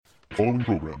following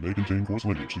program may contain coarse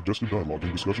language, suggestive dialogue,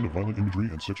 and discussion of violent imagery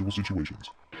and sexual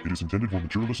situations. It is intended for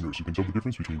mature listeners who can tell the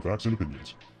difference between facts and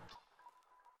opinions.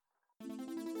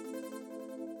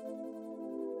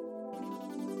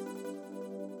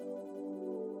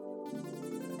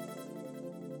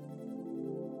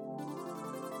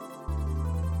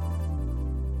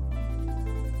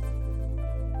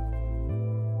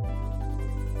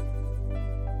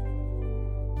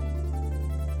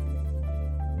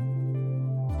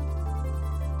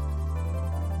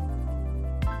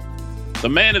 The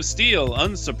Man of Steel,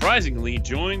 unsurprisingly,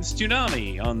 joins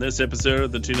Toonami on this episode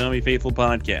of the Toonami Faithful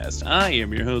Podcast. I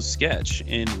am your host, Sketch,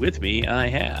 and with me I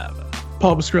have...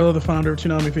 Paul Bascrella, the founder of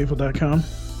ToonamiFaithful.com.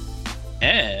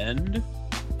 And...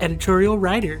 editorial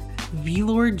writer,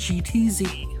 VLord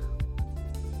GTZ.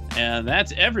 And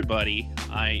that's everybody.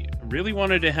 I really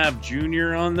wanted to have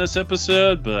Junior on this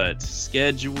episode, but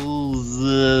schedules...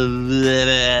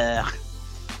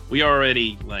 we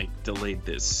already, delayed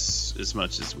this as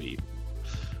much as we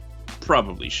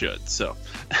probably should, so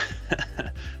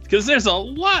because there's a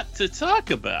lot to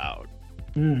talk about.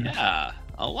 Yeah,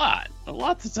 a lot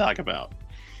to talk about.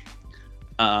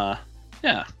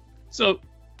 Yeah, so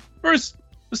first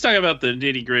let's talk about the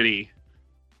nitty-gritty,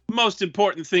 most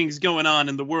important things going on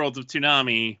in the world of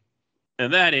Toonami,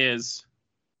 and that is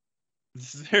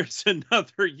there's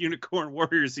another Unicorn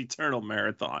Warriors Eternal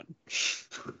marathon.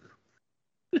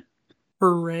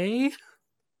 Hooray.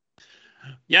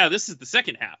 Yeah, this is the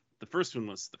second half. The first one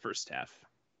was the first half.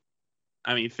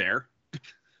 I mean, fair.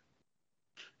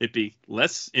 It'd be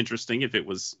less interesting if it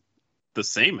was the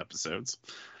same episodes.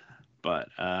 But,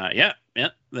 yeah,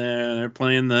 they're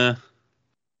playing the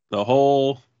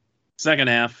whole second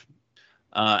half.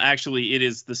 Actually, it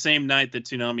is the same night that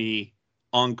Toonami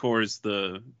encores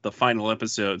the final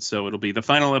episode. So it'll be the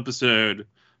final episode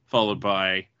followed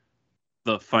by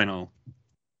the final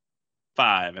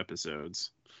 5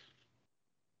 episodes,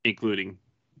 including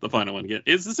the final one again.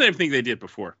 It's the same thing they did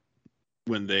before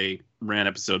when they ran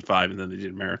episode 5 and then they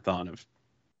did a marathon of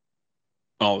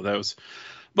all of those.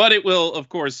 But it will, of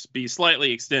course, be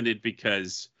slightly extended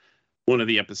because one of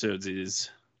the episodes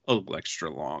is a little extra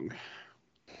long,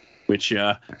 which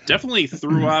definitely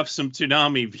threw off some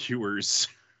Toonami viewers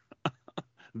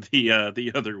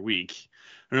the other week.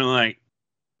 They're like,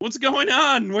 what's going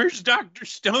on? Where's Dr.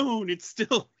 Stone? It's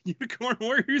still Unicorn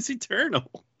Warriors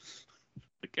Eternal.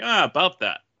 About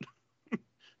that.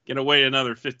 Gonna wait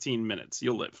another 15 minutes.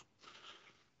 You'll live.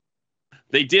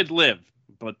 They did live,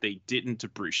 but they didn't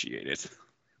appreciate it.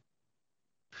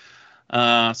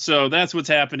 So that's what's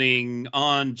happening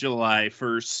on July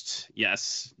 1st.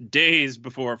 Yes, days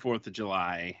before 4th of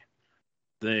July.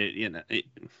 They're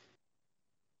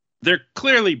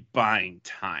clearly buying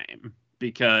time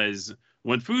because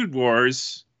when Food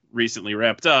Wars recently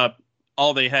wrapped up,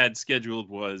 all they had scheduled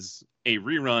was a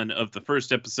rerun of the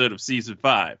first episode of Season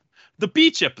 5. The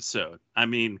beach episode. I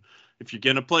mean, if you're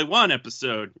going to play one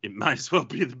episode, it might as well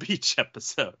be the beach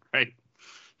episode, right?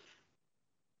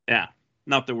 Yeah,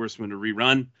 not the worst one to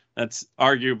rerun. That's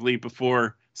arguably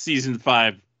before Season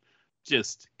 5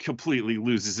 just completely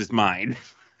loses his mind.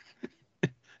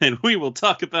 And we will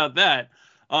talk about that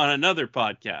on another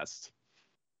podcast.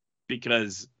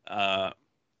 Because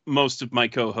most of my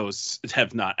co-hosts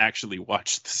have not actually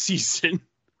watched the season.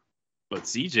 But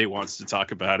CJ wants to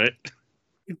talk about it.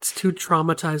 It's too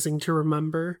traumatizing to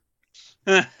remember.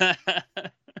 If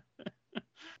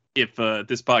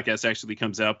this podcast actually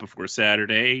comes out before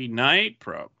Saturday night,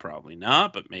 probably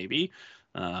not, but maybe.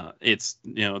 It's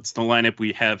the lineup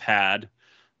we have had.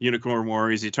 Unicorn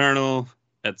Warriors Eternal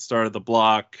at the start of the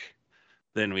block.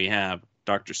 Then we have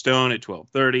Dr. Stone at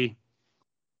 12:30.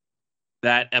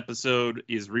 That episode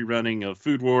is rerunning of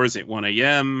Food Wars at 1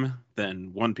 a.m., then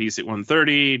One Piece at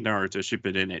 1:30, Naruto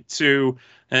Shippuden at 2,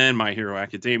 and My Hero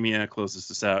Academia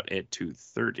closes us out at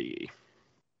 2:30.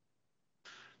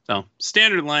 So,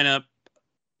 standard lineup,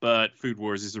 but Food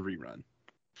Wars is a rerun.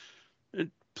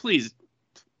 Please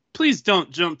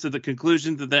don't jump to the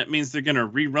conclusion that means they're going to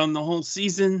rerun the whole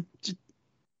season.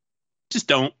 Just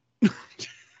don't.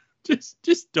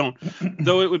 just don't.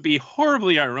 Though it would be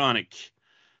horribly ironic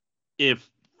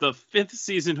if the 5th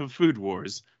season of Food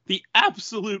Wars, the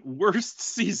absolute worst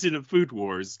season of Food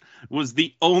Wars, was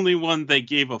the only one they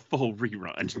gave a full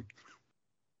rerun.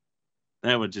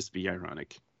 That would just be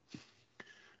ironic.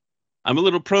 I'm a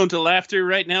little prone to laughter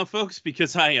right now, folks,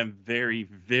 because I am very,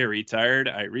 very tired.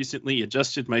 I recently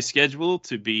adjusted my schedule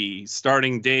to be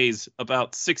starting days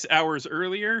about 6 hours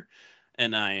earlier,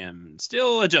 and I am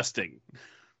still adjusting.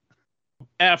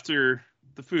 After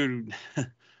the Food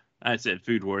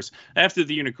Wars. After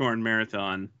the Unicorn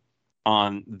Marathon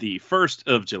on the 1st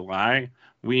of July,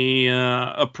 we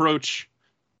approach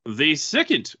the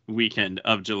second weekend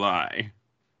of July.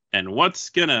 And what's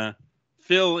gonna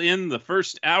fill in the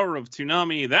first hour of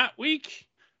Toonami that week?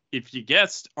 If you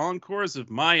guessed encores of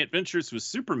My Adventures with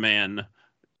Superman,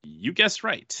 you guessed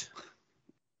right.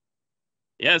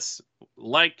 Yes,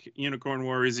 like Unicorn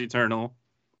Warriors Eternal,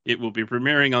 it will be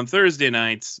premiering on Thursday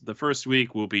nights. The first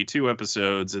week will be 2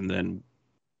 episodes, and then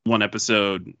 1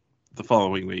 episode the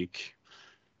following week.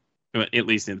 At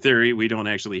least in theory, we don't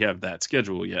actually have that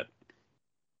schedule yet.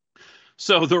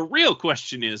 So the real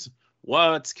question is,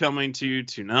 what's coming to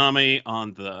Toonami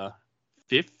on the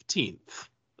 15th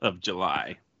of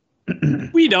July?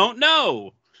 We don't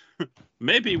know.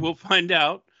 Maybe we'll find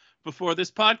out before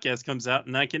this podcast comes out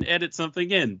and I can edit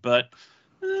something in, but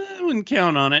I wouldn't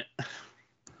count on it.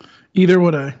 Either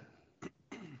would I.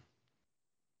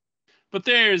 But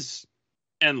there's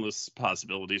endless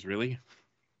possibilities, really.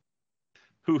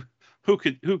 Who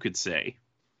could say?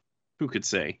 Who could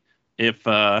say? If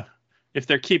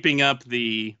they're keeping up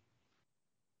the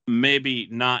maybe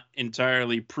not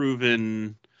entirely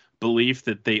proven belief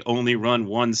that they only run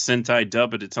one Sentai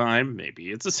dub at a time,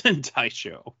 maybe it's a Sentai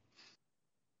show.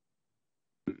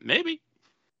 Maybe.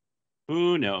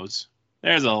 Who knows?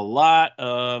 There's a lot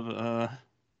of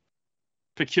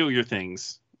peculiar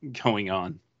things going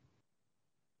on.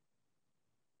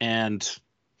 And,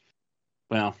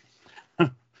 well,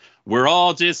 we're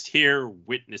all just here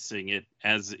witnessing it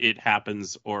as it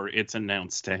happens or it's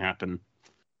announced to happen.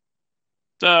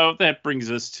 So that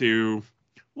brings us to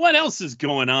what else is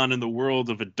going on in the world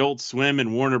of Adult Swim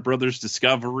and Warner Brothers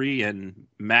Discovery and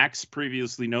Max,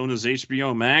 previously known as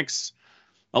HBO Max.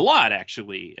 A lot,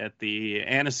 actually. At the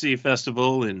Annecy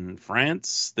Festival in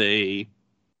France, they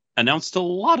announced a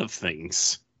lot of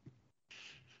things.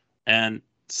 And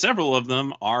several of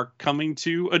them are coming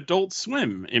to Adult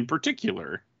Swim in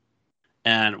particular.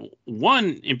 And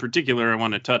one in particular I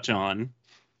want to touch on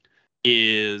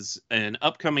is an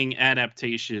upcoming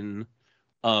adaptation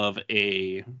of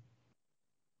a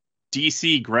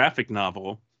DC graphic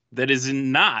novel that is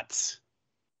not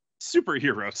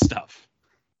superhero stuff.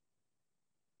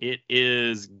 It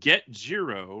is Get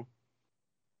Jiro,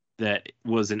 that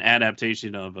was an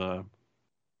adaptation of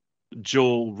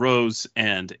Joel Rose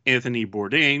and Anthony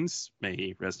Bourdain's, may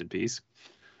he rest in peace.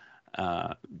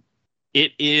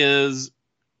 It is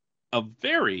a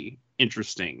very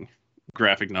interesting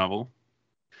graphic novel.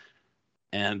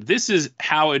 And this is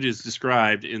how it is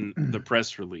described in the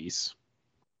press release.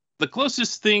 The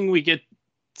closest thing we get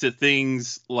to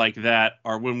things like that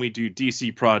are when we do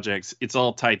DC projects. It's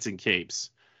all tights and capes.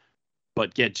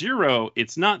 But Get Jiro,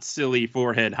 it's not silly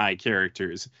forehead high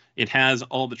characters. It has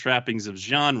all the trappings of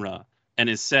genre and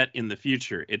is set in the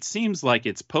future. It seems like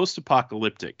it's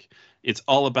post-apocalyptic. It's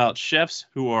all about chefs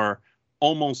who are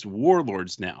almost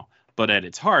warlords now. But at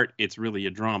its heart, it's really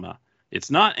a drama. It's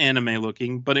not anime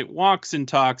looking, but it walks and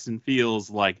talks and feels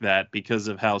like that because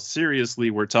of how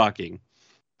seriously we're talking.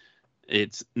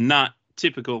 It's not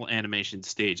typical animation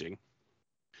staging.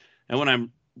 And when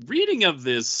I'm reading of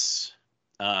this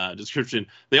description,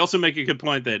 they also make a good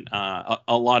point that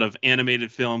a lot of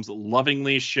animated films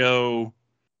lovingly show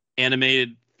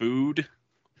animated food.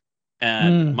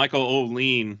 And Michael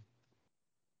O'Lean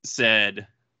said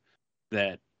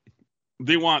that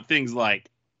they want things like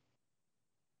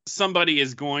somebody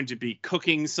is going to be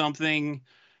cooking something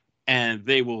and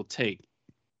they will take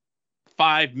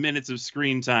 5 minutes of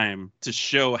screen time to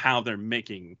show how they're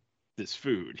making this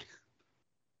food.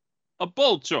 A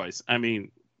bold choice. I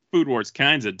mean, Food Wars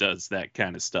kinds of does that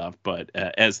kind of stuff, but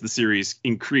as the series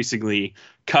increasingly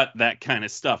cut that kind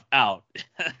of stuff out,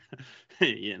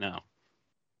 you know,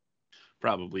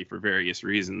 probably for various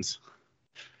reasons.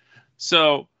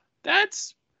 So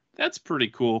that's pretty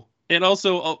cool. It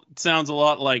also sounds a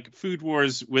lot like Food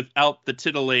Wars without the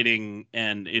titillating,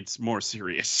 and it's more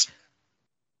serious.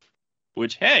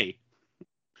 Which, hey,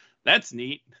 that's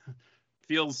neat.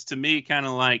 Feels to me kind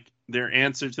of like their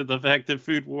answer to the fact that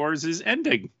Food Wars is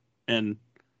ending. And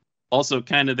also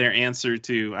kind of their answer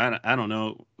to, I don't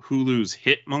know, Hulu's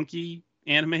Hit Monkey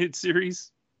animated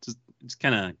series. It's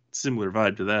kind of similar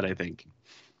vibe to that, I think.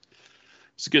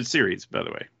 It's a good series, by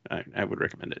the way. I would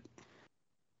recommend it.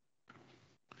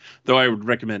 Though I would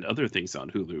recommend other things on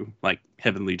Hulu, like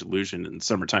Heavenly Delusion and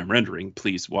Summertime Rendering.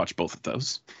 Please watch both of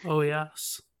those. Oh,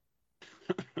 yes.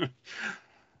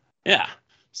 Yeah.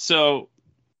 So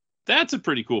that's a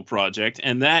pretty cool project,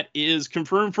 and that is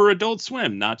confirmed for Adult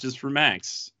Swim, not just for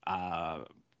Max. I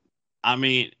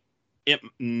mean, it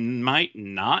might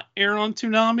not air on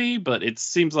Toonami, but it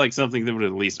seems like something that would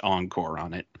at least encore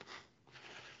on it.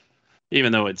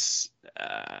 Even though it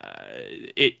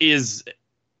is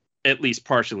at least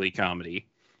partially comedy.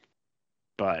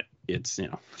 but it's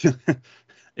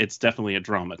it's definitely a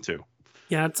drama too.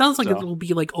 Yeah, it sounds like So- it'll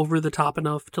be like over the top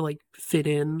enough to like fit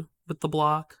in with the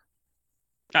block.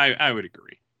 I would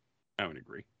agree.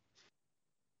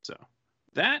 So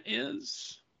that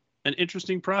is an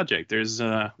interesting project. There's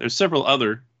several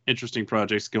other interesting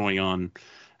projects going on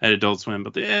at Adult Swim,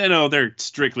 but they're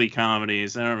strictly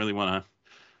comedies. I don't really want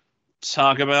to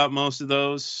talk about most of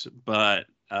those, but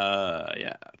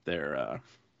yeah,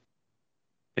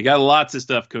 they got lots of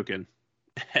stuff cooking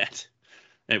at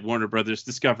Warner Brothers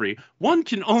Discovery. One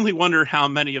can only wonder how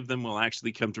many of them will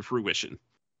actually come to fruition.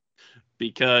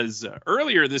 Because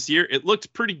earlier this year, it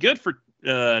looked pretty good for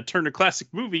Turner Classic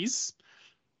Movies.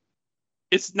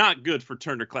 It's not good for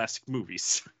Turner Classic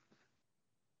Movies.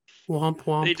 Womp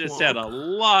womp. They just womp. had a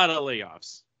lot of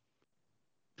layoffs.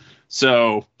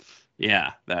 So,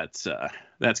 yeah, that's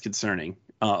concerning.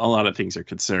 A lot of things are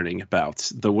concerning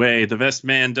about the way the Vest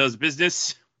Man does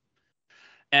business.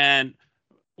 And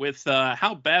with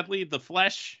how badly The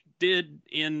Flash did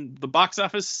in the box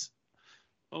office,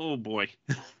 oh boy.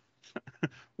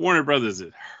 Warner Brothers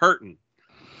is hurting.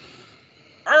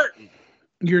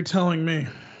 You're telling me.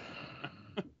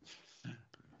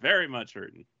 Very much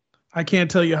hurting. I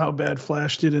can't tell you how bad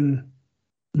Flash did in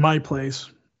my place.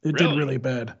 It did really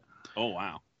bad. Oh,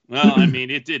 wow. Well, I mean,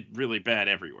 it did really bad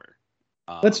everywhere.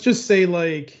 Let's just say,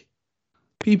 like,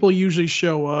 people usually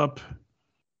show up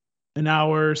an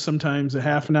hour, sometimes a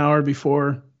half an hour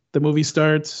before the movie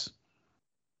starts.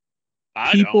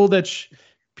 People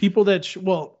that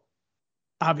well,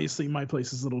 obviously my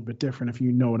place is a little bit different, if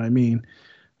you know what I mean.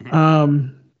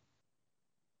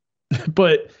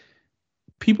 But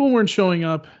people weren't showing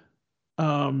up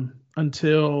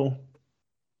until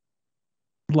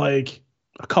like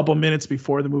a couple minutes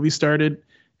before the movie started.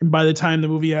 And by the time the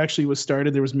movie actually was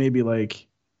started, there was maybe like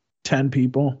 10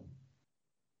 people.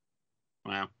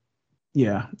 Wow.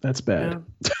 Yeah, that's bad.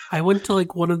 Yeah. I went to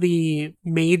like one of the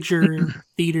major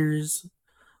theaters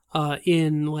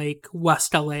in like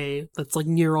West LA that's like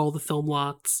near all the film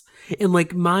lots. And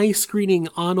like my screening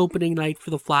on opening night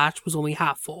for The Flash was only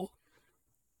half full.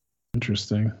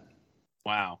 Interesting.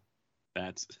 Wow.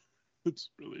 That's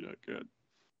really not good.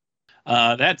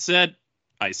 That said,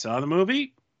 I saw the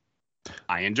movie.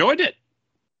 I enjoyed it.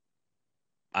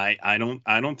 I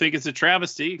don't think it's a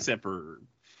travesty, except for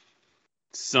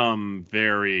some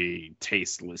very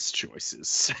tasteless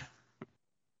choices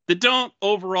that don't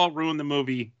overall ruin the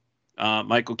movie.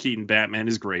 Michael Keaton Batman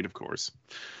is great, of course,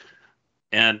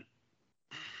 and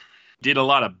did a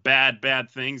lot of bad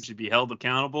things to be held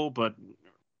accountable. But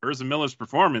Urza Miller's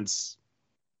performance,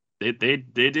 they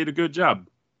did a good job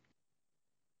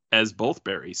as both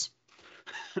Barrys.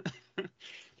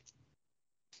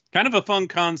 Kind of a fun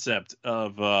concept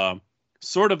of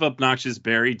sort of obnoxious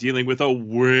Barry dealing with a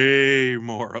way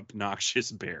more obnoxious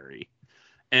Barry.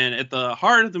 And at the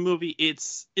heart of the movie,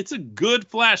 it's a good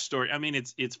Flash story. I mean,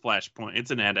 it's Flashpoint.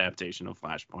 It's an adaptation of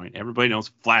Flashpoint. Everybody knows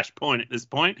Flashpoint at this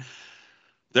point.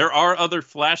 There are other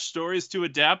Flash stories to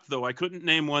adapt, though I couldn't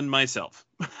name one myself.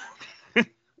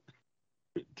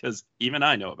 Because even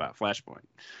I know about Flashpoint.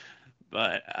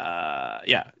 But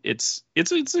yeah, it's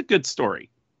a good story.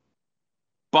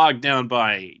 Bogged down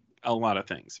by a lot of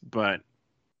things, but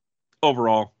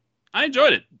overall, I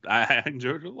enjoyed it. I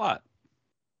enjoyed it a lot.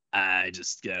 I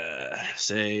just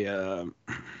say,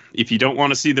 if you don't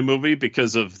want to see the movie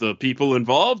because of the people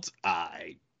involved,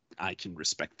 I can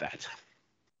respect that.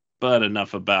 But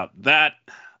enough about that.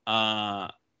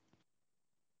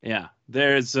 Yeah,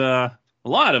 there's a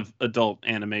lot of adult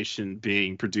animation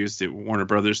being produced at Warner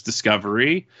Brothers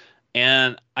Discovery.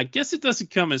 And I guess it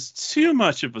doesn't come as too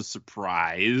much of a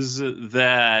surprise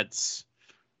that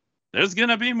there's going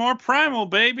to be more Primal,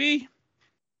 baby.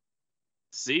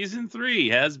 Season 3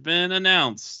 has been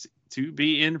announced to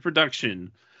be in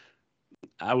production.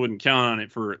 I wouldn't count on it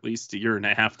for at least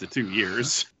 1.5 to 2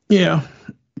 years. Yeah.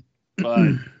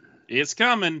 But it's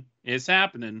coming. It's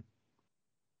happening.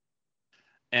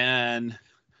 And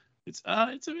it's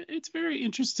very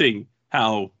interesting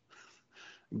how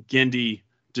Gendy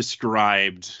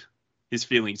described his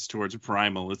feelings towards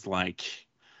Primal. It's like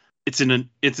it's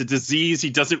a disease he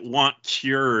doesn't want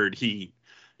cured.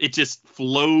 It just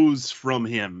flows from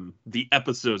him. The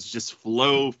episodes just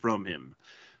flow from him.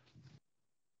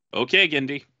 Okay,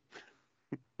 Gendy.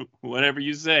 Whatever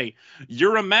you say.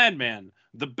 You're a madman.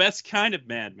 The best kind of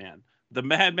madman. The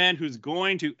madman who's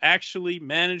going to actually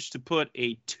manage to put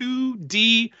a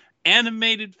 2D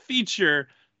animated feature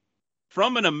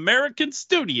from an American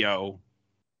studio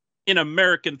in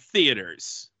American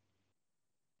theaters.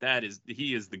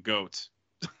 He is the GOAT.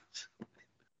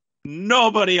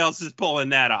 Nobody else is pulling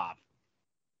that off.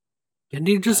 And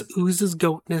he just oozes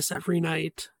goatness every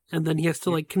night, and then he has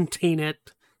to contain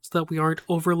it so that we aren't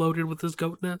overloaded with his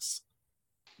goatness.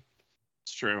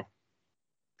 It's true.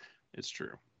 It's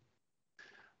true.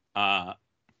 That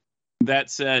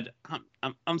said,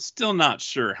 I'm still not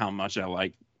sure how much I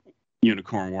like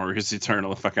Unicorn Warriors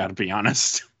Eternal, if I gotta be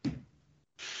honest.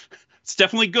 It's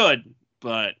definitely good,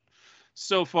 but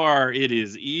so far it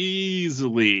is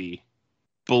easily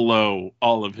below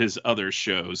all of his other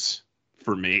shows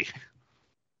for me.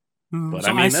 But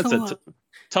so that's a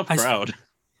tough crowd.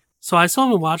 So I still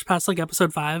haven't watched past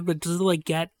episode 5, but does it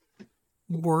get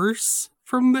worse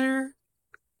from there?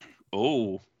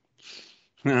 Oh,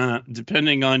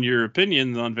 depending on your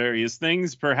opinions on various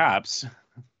things, perhaps.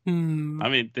 I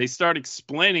mean, they start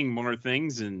explaining more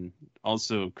things and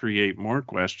also create more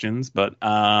questions, but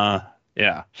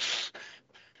yeah.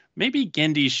 Maybe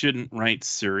Gendy shouldn't write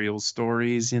serial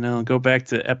stories, go back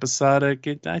to episodic.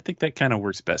 I think that kind of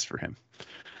works best for him.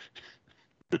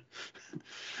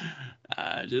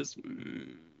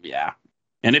 Yeah.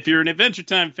 And if you're an Adventure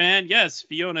Time fan, yes,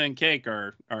 Fiona and Cake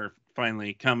are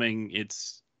finally coming. It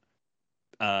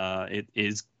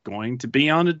is going to be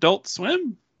on Adult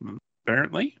Swim,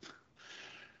 apparently.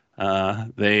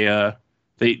 They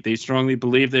strongly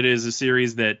believe that it is a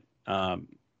series that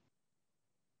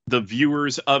the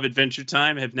viewers of Adventure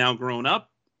Time have now grown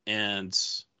up, and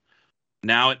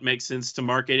now it makes sense to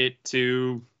market it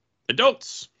to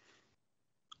adults.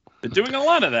 They're doing a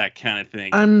lot of that kind of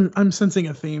thing. I'm sensing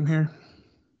a theme here.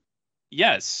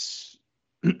 Yes.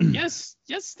 yes,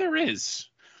 there is.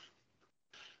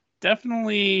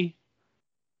 Definitely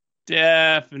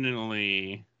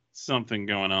something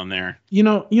going on there.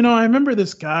 I remember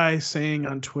this guy saying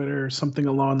on Twitter something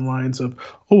along the lines of,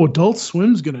 "Oh, Adult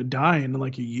Swim's gonna die in a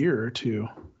year or two."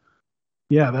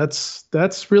 Yeah,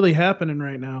 that's really happening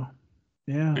right now.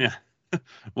 Yeah.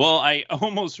 Well, I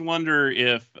almost wonder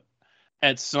if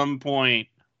at some point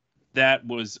that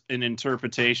was an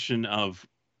interpretation of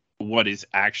what is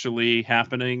actually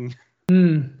happening.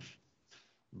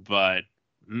 But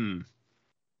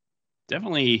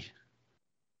definitely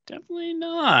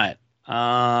not.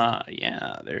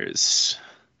 Yeah, there's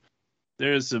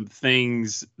some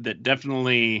things that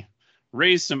definitely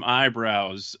raise some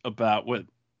eyebrows about what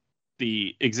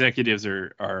the executives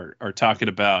are talking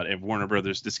about at Warner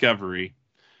Brothers Discovery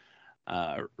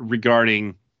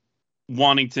regarding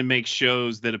wanting to make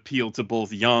shows that appeal to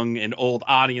both young and old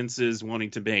audiences, wanting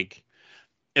to make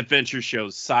adventure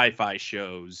shows, sci-fi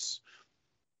shows.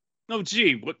 Oh,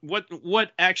 gee,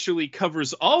 what actually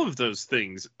covers all of those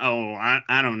things? Oh,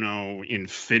 I don't know.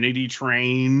 Infinity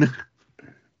Train.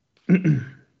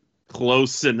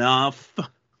 Close enough.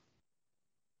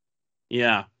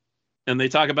 Yeah. And they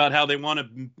talk about how they want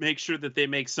to make sure that they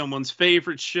make someone's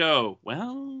favorite show.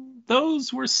 Well,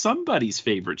 those were somebody's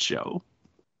favorite show.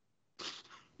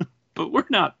 But we're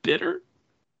not bitter.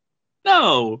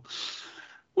 No.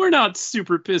 We're not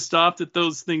super pissed off that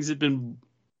those things have been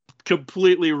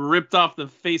completely ripped off the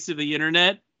face of the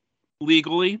internet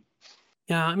legally.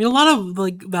 Yeah, I mean, a lot of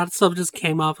that stuff just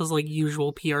came off as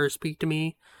usual PR speak to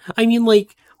me. I mean,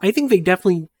 I think they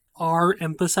definitely are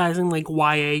emphasizing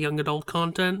YA young adult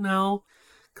content now,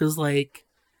 because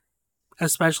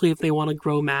especially if they want to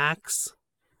grow Max,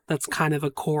 that's kind of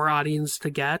a core audience to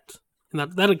get, and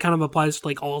that kind of applies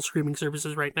to all streaming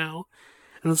services right now,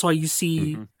 and that's why you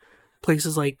see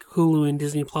places like Hulu and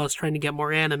Disney Plus trying to get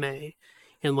more anime,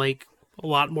 and a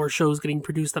lot more shows getting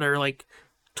produced that are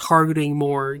targeting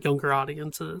more younger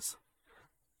audiences.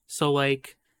 So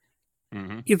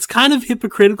it's kind of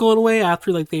hypocritical in a way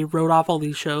after they wrote off all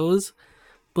these shows,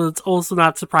 but it's also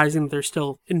not surprising that they're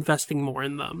still investing more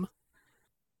in them.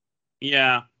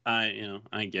 Yeah,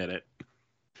 I get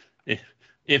it.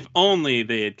 If only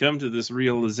they had come to this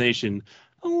realization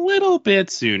a little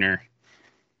bit sooner.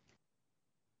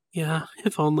 Yeah,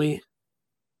 if only.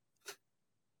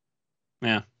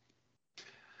 Yeah.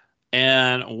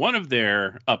 And one of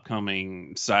their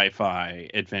upcoming sci-fi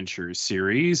adventure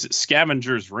series,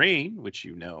 Scavengers Reign, which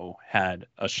had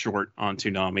a short on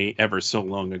Toonami ever so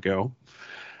long ago,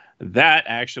 that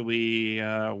actually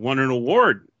won an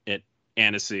award at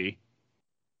Annecy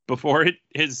before it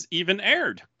has even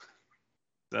aired.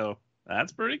 So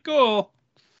that's pretty cool.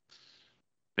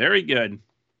 Very good.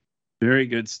 Very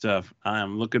good stuff.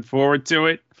 I'm looking forward to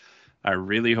it. I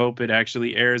really hope it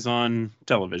actually airs on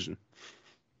television.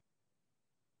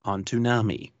 On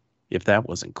Toonami, if that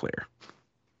wasn't clear.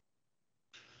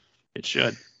 It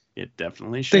should. It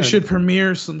definitely should. They should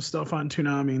premiere some stuff on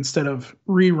Toonami instead of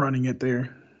rerunning it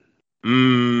there.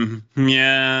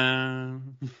 Yeah.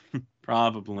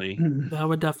 Probably. That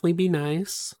would definitely be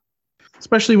nice.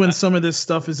 Especially when some of this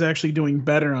stuff is actually doing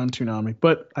better on Toonami,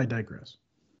 but I digress.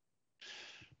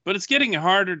 But it's getting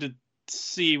harder to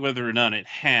see whether or not it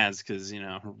has, because,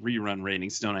 rerun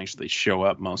ratings don't actually show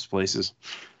up most places.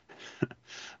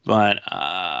 But,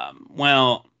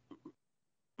 well,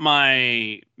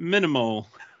 my minimal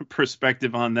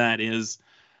perspective on that is,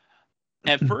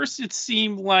 at first it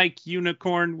seemed like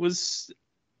Unicorn was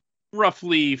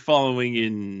roughly following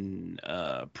in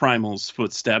Primal's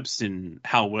footsteps in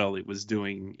how well it was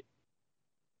doing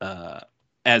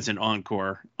as an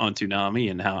encore on Toonami,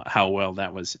 and how well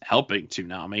that was helping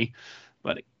Toonami.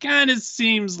 But it kind of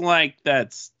seems like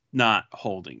that's not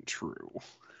holding true.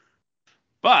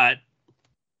 But,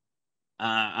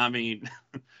 I mean,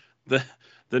 the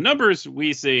numbers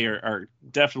we see are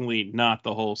definitely not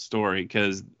the whole story,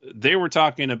 because they were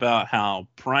talking about how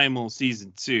Primal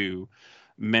Season 2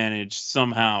 managed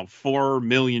somehow 4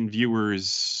 million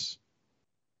viewers.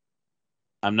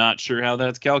 I'm not sure how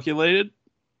that's calculated.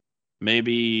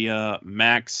 Maybe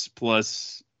max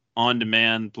plus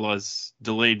on-demand plus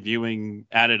delayed viewing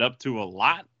added up to a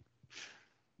lot.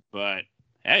 But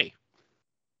hey,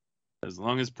 as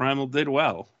long as Primal did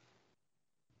well.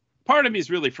 Part of me is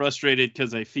really frustrated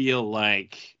because I feel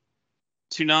like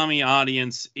Toonami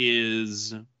audience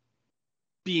is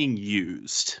being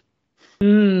used.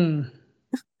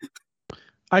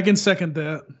 I can second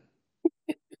that.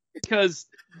 Because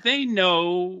they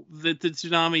know that the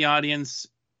Toonami audience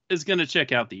is going to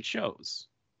check out these shows.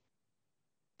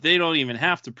 They don't even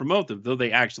have to promote them, though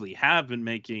they actually have been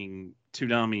making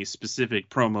Toonami-specific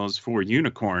promos for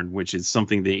Unicorn, which is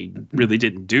something they really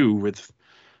didn't do with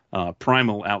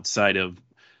Primal outside of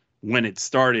when it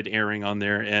started airing on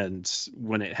there and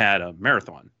when it had a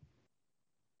marathon.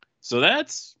 So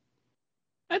that's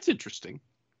interesting.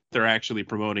 They're actually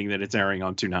promoting that it's airing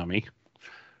on Toonami.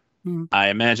 I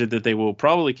imagine that they will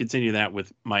probably continue that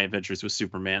with My Adventures with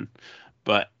Superman,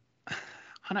 but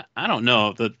I don't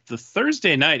know. The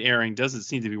Thursday night airing doesn't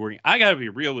seem to be working. I gotta be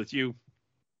real with you.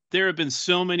 There have been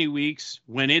so many weeks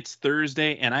when it's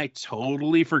Thursday and I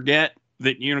totally forget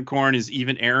that Unicorn is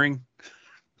even airing.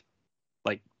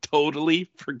 Like, totally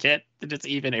forget that it's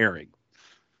even airing.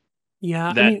 Yeah,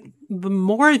 I mean, the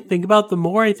more I think about it, the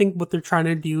more I think what they're trying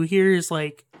to do here is,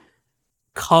 like,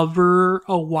 cover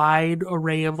a wide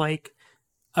array of, like,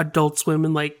 Adult Swim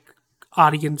and, like,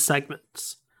 audience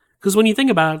segments. Because when you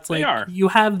think about it, it's like, you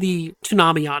have the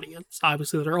Toonami audience,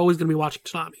 obviously, that are always going to be watching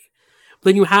Toonami. But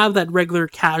then you have that regular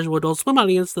casual Adult Swim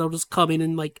audience that'll just come in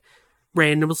and, like,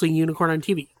 randomly see Unicorn on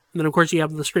TV. And then, of course, you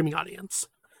have the streaming audience.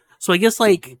 So I guess,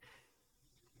 like,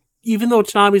 even though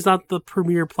Toonami's not the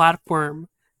premier platform,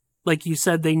 like you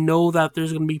said, they know that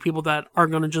there's going to be people that are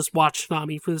going to just watch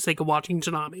Toonami for the sake of watching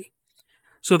Toonami.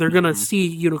 So they're going to see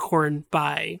Unicorn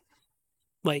by,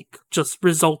 like, just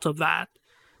result of that.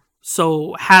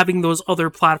 So having those other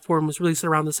platforms released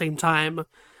around the same time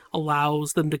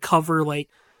allows them to cover, like,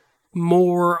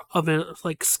 more of a,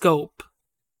 like, scope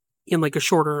in, like, a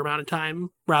shorter amount of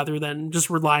time, rather than just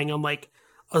relying on, like,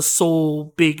 a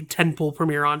sole big tentpole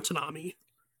premiere on Toonami.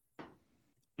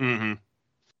 Mm-hmm.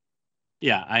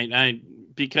 Yeah, I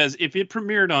because if it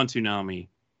premiered on Toonami,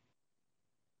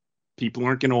 people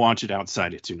aren't going to watch it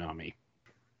outside of Toonami.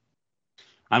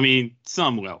 I mean,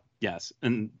 some will, yes,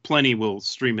 and plenty will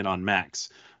stream it on Max,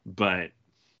 but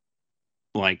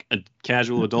like a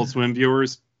casual Adult Swim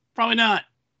viewers, probably not.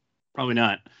 Probably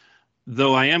not.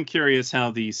 Though I am curious how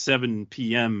the 7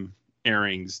 p.m.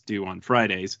 airings do on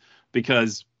Fridays,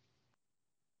 because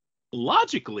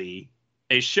logically,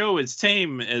 a show as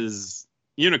tame as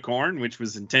Unicorn, which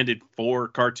was intended for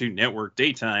Cartoon Network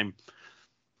daytime,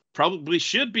 probably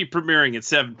should be premiering at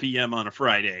 7 p.m. on a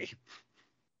Friday.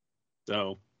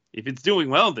 So if it's doing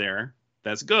well there,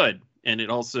 that's good. And it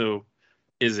also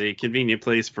is a convenient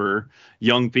place for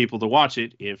young people to watch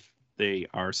it if they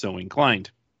are so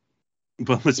inclined.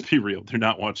 But let's be real, they're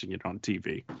not watching it on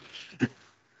TV.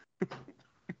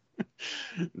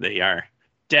 They are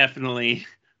definitely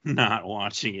not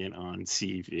watching it on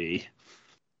TV.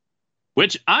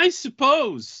 Which I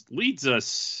suppose leads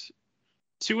us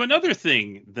to another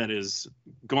thing that is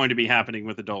going to be happening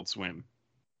with Adult Swim.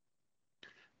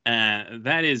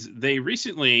 That is, they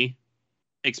recently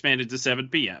expanded to 7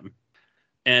 p.m.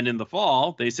 And in the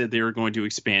fall, they said they were going to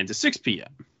expand to 6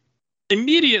 p.m.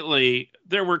 Immediately,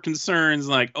 there were concerns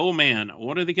like, oh man,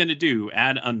 what are they going to do?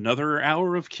 Add another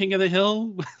hour of King of the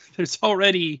Hill? There's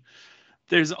already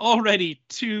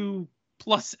 2+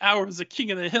 hours of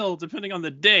King of the Hill, depending on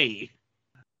the day.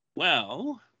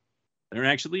 Well, they're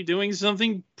actually doing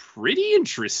something pretty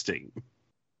interesting.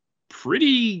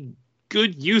 Pretty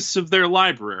good use of their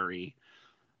library.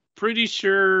 pretty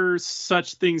sure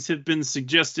such things have been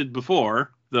suggested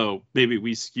before, though maybe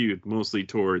we skewed mostly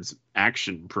towards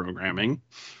action programming.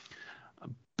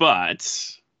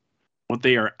 But what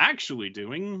they are actually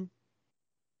doing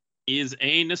is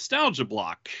a nostalgia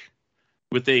block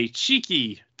with a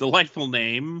cheeky, delightful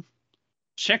name,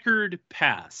 Checkered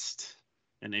Past.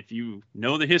 And if you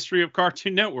know the history of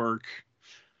Cartoon Network,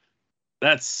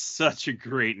 that's such a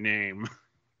great name.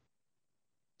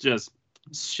 Just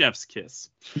chef's kiss.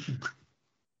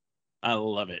 I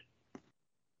love it.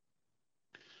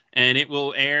 And it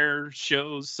will air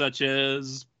shows such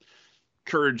as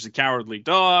Courage the Cowardly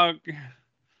Dog,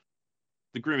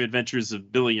 The Grim Adventures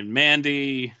of Billy and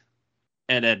Mandy,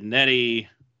 Ed, Edd and Eddy,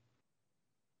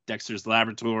 Dexter's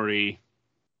Laboratory.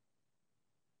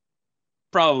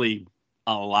 Probably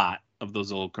a lot of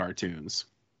those old cartoons,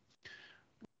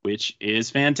 which is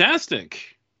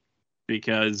fantastic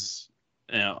because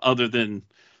other than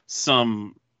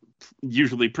some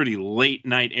usually pretty late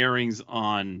night airings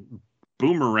on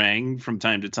Boomerang from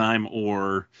time to time,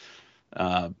 or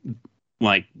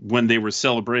like when they were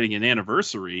celebrating an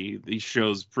anniversary, these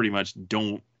shows pretty much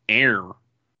don't air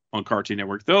on Cartoon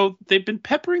Network, though they've been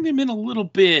peppering them in a little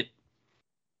bit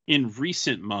in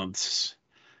recent months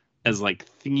as like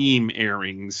theme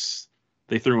airings.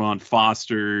 They threw on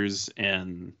Foster's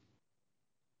and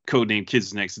Codename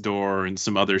Kids Next Door and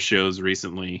some other shows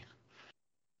recently.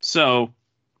 So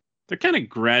they're kind of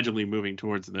gradually moving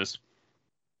towards this.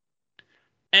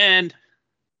 And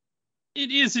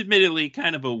it is admittedly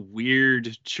kind of a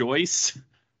weird choice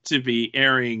to be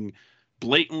airing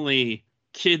blatantly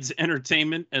kids'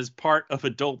 entertainment as part of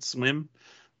Adult Swim.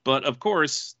 But of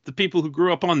course, the people who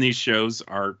grew up on these shows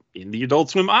are in the Adult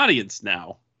Swim audience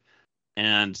now.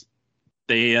 And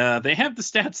they have the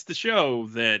stats to show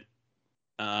that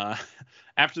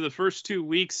after the first 2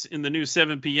 weeks in the new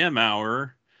 7 p.m.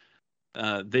 hour,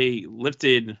 they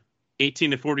lifted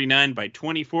 18 to 49 by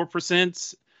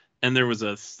 24%, and there was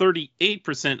a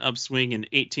 38% upswing in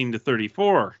 18 to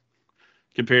 34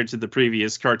 compared to the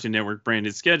previous Cartoon Network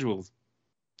branded schedules.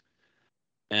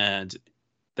 And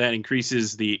that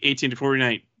increases the 18 to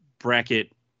 49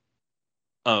 bracket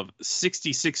of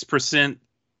 66%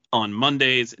 on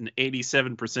Mondays and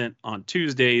 87% on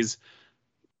Tuesdays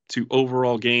to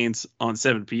overall gains on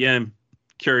 7 p.m.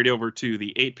 carried over to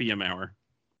the 8 p.m. hour.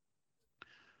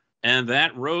 And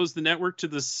that rose the network to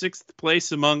the 6th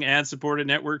place among ad-supported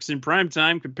networks in prime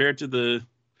time compared to the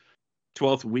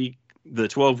 12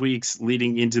 weeks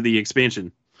leading into the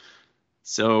expansion.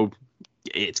 So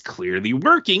it's clearly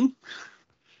working.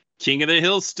 King of the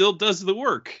Hill still does the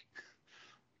work.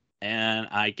 And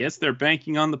I guess they're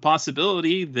banking on the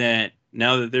possibility that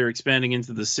now that they're expanding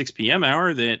into the 6 p.m.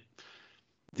 hour, that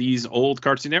these old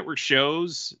Cartoon Network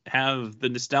shows have the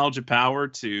nostalgia power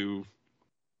to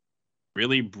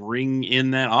really bring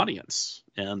in that audience.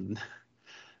 And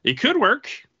it could work.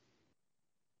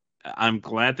 I'm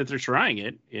glad that they're trying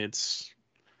it. It's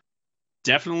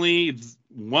definitely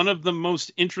one of the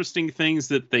most interesting things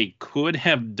that they could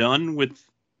have done with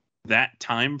that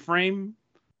time frame.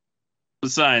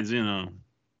 Besides,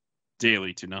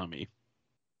 Daily Toonami.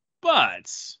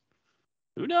 But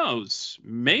who knows?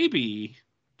 Maybe,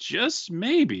 just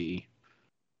maybe,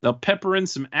 they'll pepper in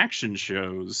some action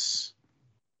shows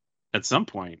at some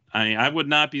point. I would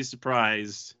not be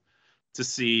surprised to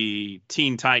see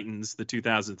Teen Titans, the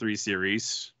 2003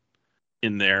 series,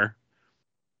 in there.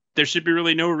 There should be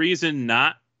really no reason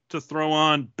not to throw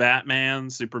on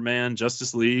Batman, Superman,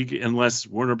 Justice League, unless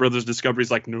Warner Brothers Discovery's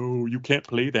like, no, you can't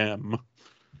play them.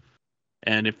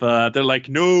 And if they're like,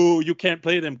 no, you can't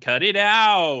play them, cut it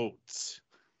out.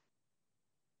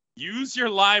 Use your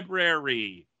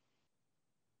library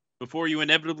before you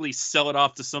inevitably sell it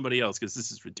off to somebody else, because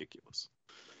this is ridiculous.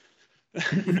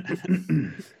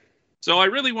 So I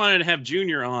really wanted to have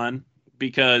Junior on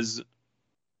because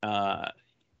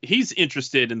he's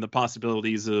interested in the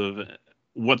possibilities of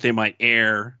what they might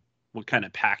air, what kind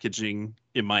of packaging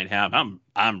it might have.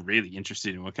 I'm really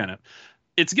interested in what kind of...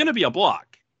 It's going to be a block.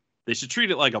 They should treat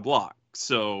it like a block.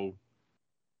 So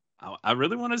I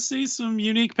really want to see some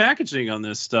unique packaging on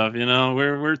this stuff.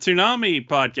 We're Toonami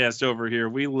podcast over here.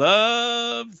 We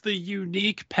love the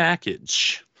unique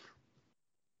package.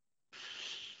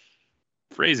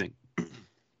 Phrasing.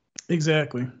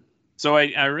 Exactly. So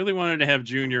I really wanted to have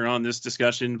Junior on this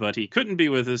discussion, but he couldn't be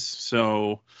with us.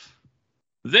 So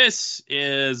this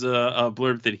is a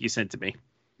blurb that he sent to me.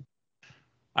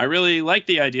 I really like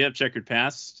the idea of Checkered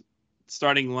Past.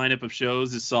 Starting lineup of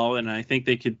shows is solid, and I think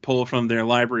they could pull from their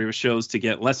library of shows to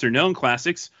get lesser-known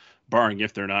classics, barring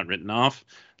if they're not written off,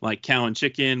 like Cow and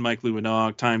Chicken, Mike Lou and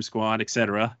Dog, Time Squad,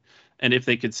 etc., And if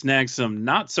they could snag some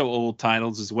not so old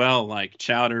titles as well, like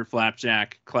Chowder,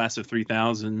 Flapjack, Class of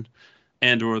 3000,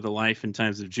 and or The Life and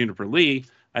Times of Juniper Lee,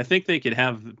 I think they could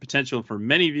have the potential for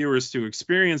many viewers to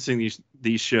experiencing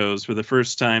these shows for the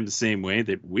first time the same way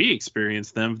that we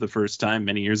experienced them for the first time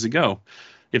many years ago.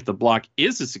 If the block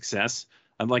is a success,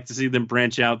 I'd like to see them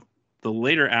branch out the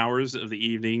later hours of the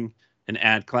evening and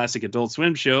add classic Adult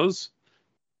Swim shows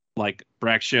like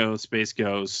Brack Show, Space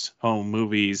Ghost, Home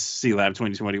Movies, C-Lab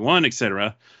 2021,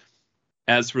 etc.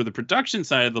 As for the production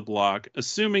side of the block,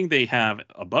 assuming they have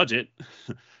a budget,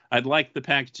 I'd like the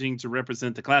packaging to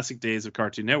represent the classic days of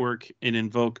Cartoon Network and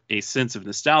invoke a sense of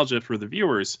nostalgia for the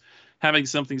viewers. Having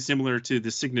something similar to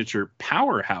the signature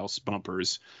Powerhouse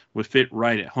bumpers would fit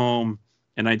right at home,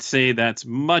 and I'd say that's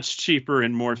much cheaper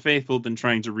and more faithful than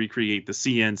trying to recreate the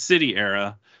CN City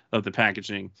era of the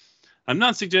packaging. I'm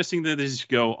not suggesting that they should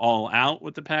go all out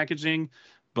with the packaging,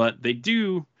 but they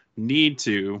do need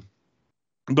to.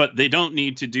 But they don't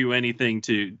need to do anything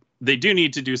to. They do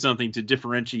need to do something to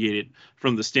differentiate it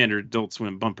from the standard Adult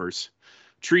Swim bumpers.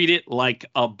 Treat it like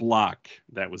a block.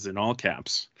 That was in all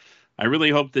caps. I really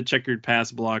hope the Checkered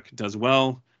Pass block does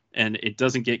well, and it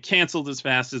doesn't get canceled as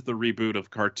fast as the reboot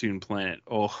of Cartoon Planet.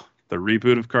 Oh, the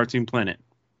reboot of Cartoon Planet.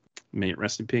 May it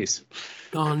rest in peace.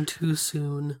 Gone too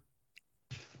soon.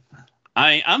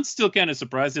 I'm still kind of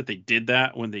surprised that they did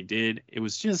that when they did. It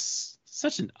was just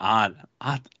such an odd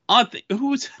thing.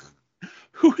 Who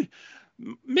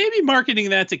maybe marketing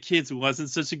that to kids wasn't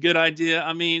such a good idea.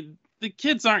 I mean, the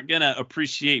kids aren't gonna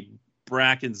appreciate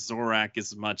Brack and Zorak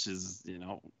as much as,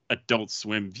 Adult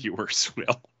Swim viewers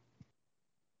will.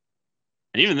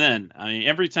 And even then, I mean,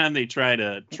 every time they try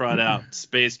to trot out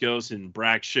Space Ghost and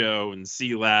Brack Show and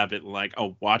C-Lab at like a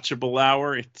watchable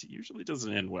hour, it usually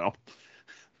doesn't end well.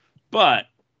 But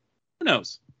who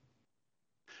knows?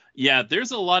 Yeah,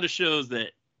 there's a lot of shows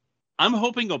that I'm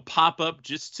hoping will pop up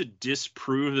just to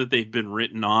disprove that they've been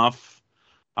written off.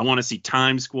 I want to see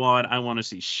Time Squad. I want to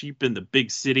see Sheep in the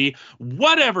Big City.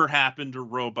 Whatever happened to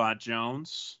Robot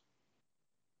Jones?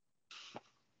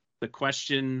 The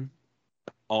question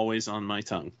always on my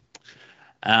tongue.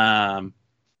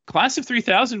 Class of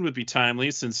 3000 would be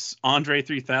timely since Andre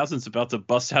 3000 is about to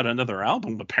bust out another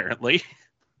album, apparently.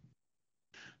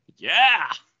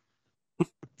 Yeah!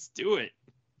 Let's do it.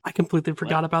 I completely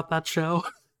forgot about that show.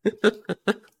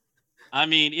 I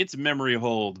mean, it's memory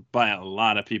hold by a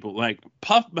lot of people. Like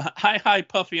Hi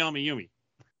Puffy Amiyumi.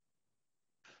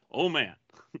 Oh man,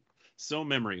 so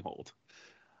memory hold.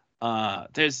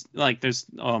 There's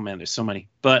so many.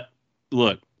 But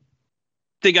look,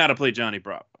 they got to play Johnny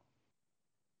Bravo.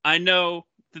 I know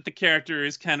that the character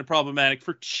is kind of problematic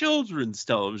for children's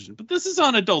television, but this is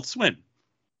on Adult Swim.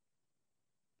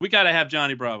 We got to have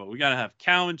Johnny Bravo. We got to have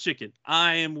Cow and Chicken.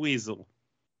 I Am Weasel.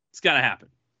 It's got to happen.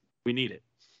 We need it.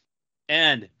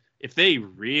 And if they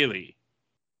really,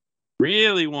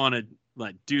 really want to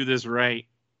do this right,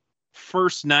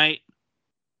 first night,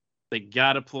 they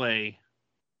got to play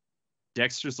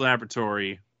Dexter's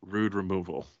Laboratory Rude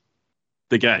Removal.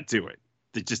 They got to do it.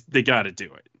 They got to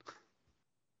do it.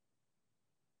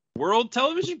 World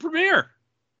television premiere.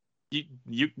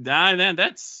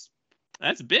 That's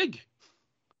big.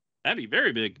 That'd be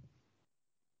very big.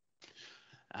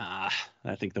 I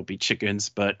think they'll be chickens,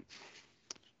 but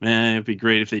man, it'd be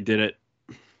great if they did it.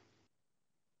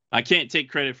 I can't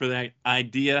take credit for that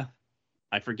idea.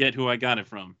 I forget who I got it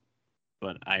from,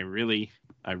 but I really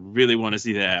want to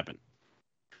see that happen.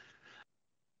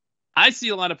 I see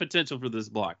a lot of potential for this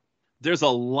block. There's a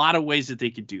lot of ways that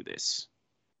they could do this.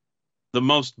 The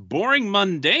most boring,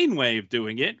 mundane way of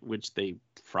doing it, which they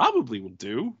probably will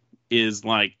do, is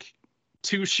like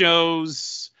 2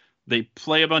 shows, they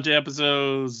play a bunch of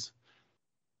episodes,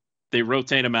 they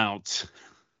rotate them out.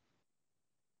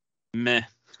 Meh.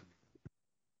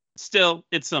 Still,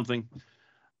 it's something.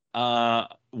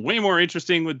 Way more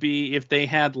interesting would be if they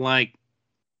had like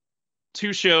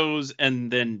 2 shows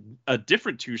and then a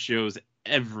different 2 shows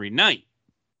every night.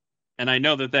 And I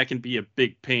know that can be a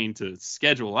big pain to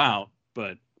schedule out,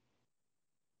 but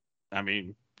I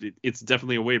mean, it's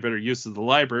definitely a way better use of the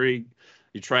library.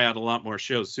 You try out a lot more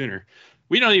shows sooner.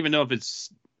 We don't even know if it's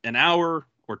an hour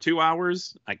or 2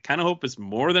 hours. I kind of hope it's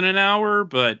more than an hour,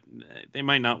 but they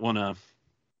might not want to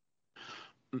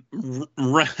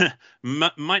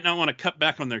cut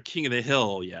back on their King of the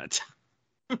Hill yet.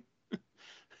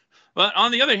 But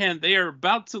on the other hand, they are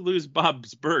about to lose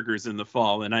Bob's Burgers in the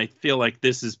fall, and I feel like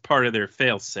this is part of their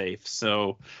fail-safe.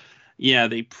 So, yeah,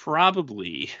 they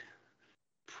probably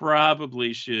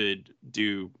should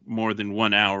do more than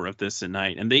 1 hour of this a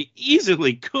night, and they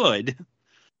easily could,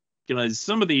 because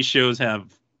some of these shows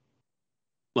have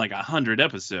like 100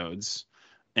 episodes.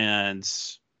 and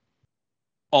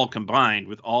all combined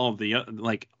with all of the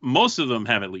like most of them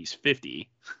have at least 50.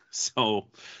 So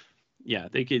yeah,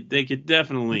 they could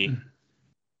definitely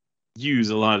use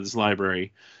a lot of this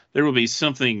library. There will be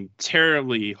something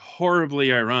terribly,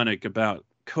 horribly ironic about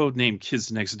Codename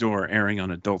Kids Next Door airing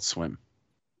on Adult Swim.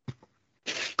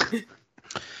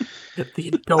 The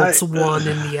adults won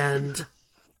in the end.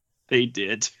 They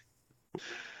did.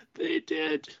 They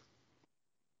did.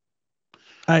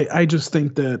 I just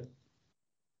think that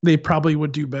they probably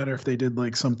would do better if they did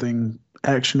like something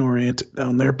action oriented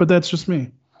down there, but that's just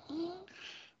me.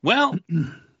 Well,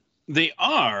 they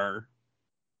are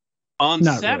on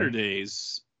Not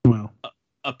Saturdays. Really. Well,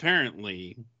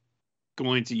 apparently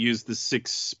going to use the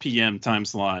 6 p.m. time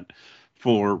slot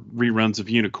for reruns of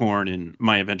Unicorn and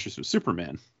My Adventures with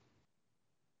Superman.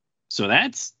 So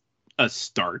that's a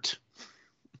start.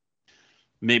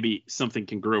 Maybe something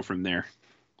can grow from there.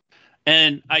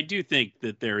 And I do think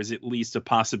that there is at least a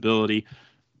possibility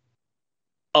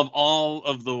of all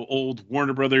of the old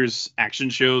Warner Brothers action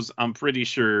shows. I'm pretty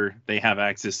sure they have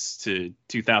access to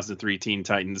 2003 Teen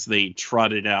Titans. They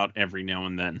trot it out every now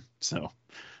and then. So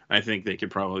I think they could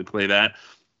probably play that.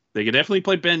 They could definitely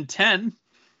play Ben 10.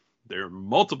 There are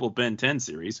multiple Ben 10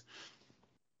 series.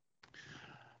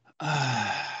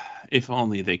 If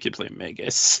only they could play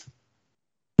Megas.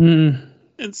 And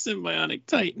Symbiotic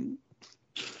Titan.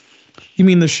 You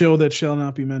mean the show that shall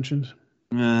not be mentioned?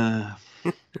 I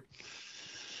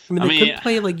mean, they could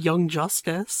play like Young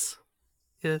Justice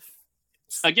if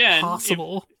it's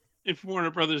possible. If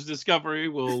Warner Brothers Discovery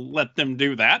will let them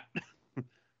do that.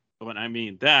 But I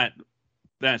mean, that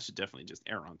should definitely just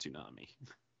air on Toonami.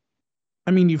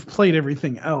 I mean, you've played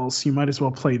everything else. You might as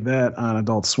well play that on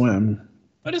Adult Swim.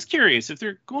 But it's curious, if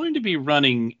they're going to be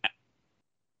running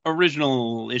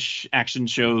original-ish action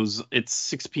shows, it's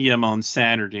 6 p.m. on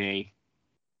Saturday.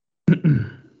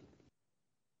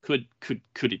 Could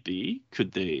it be?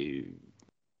 Could they?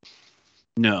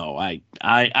 No, I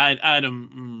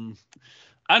don't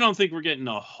think we're getting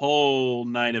a whole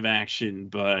night of action,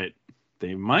 but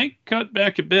they might cut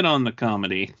back a bit on the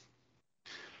comedy.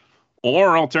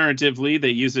 Or alternatively, they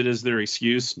use it as their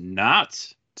excuse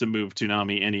not to move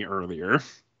Toonami any earlier.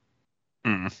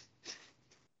 Can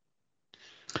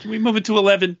we move it to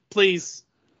 11, please?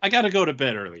 I gotta go to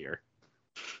bed earlier.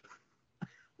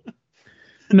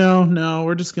 No,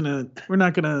 we're just gonna put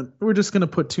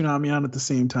Toonami on at the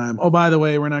same time. Oh, by the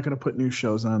way, we're not gonna put new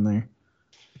shows on there.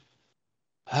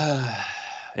 Yeah,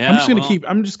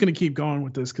 I'm just gonna keep going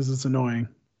with this because it's annoying.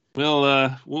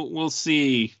 We'll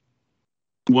see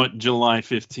what July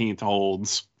 15th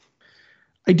holds.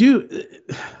 I do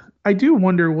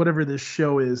wonder whatever this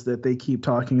show is that they keep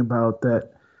talking about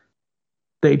that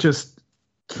they just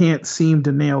can't seem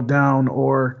to nail down,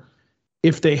 or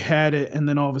if they had it and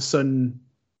then all of a sudden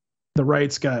the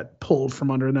rights got pulled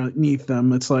from underneath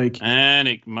them. It's like, and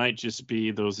it might just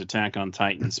be those Attack on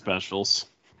Titan specials.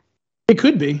 It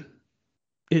could be.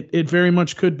 It very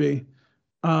much could be.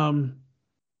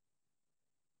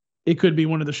 It could be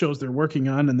one of the shows they're working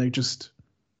on and they just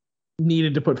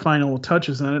needed to put final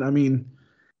touches on it. I mean,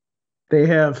 they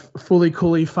have Fully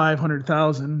Cooley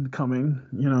 500,000 coming,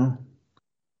 you know.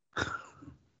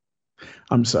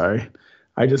 I'm sorry.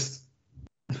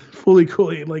 Fully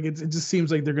Cooley, like it just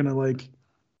seems like they're gonna like,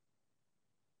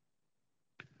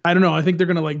 I don't know. I think they're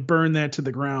gonna like burn that to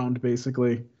the ground,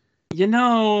 basically. You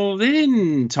know, they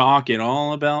didn't talk at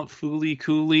all about Fully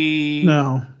Cooley.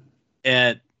 No.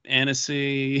 At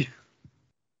Annecy.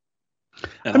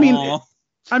 I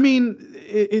mean,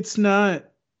 it's not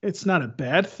a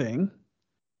bad thing,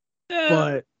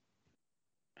 but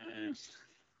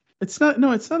it's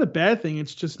not a bad thing.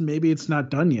 It's just maybe it's not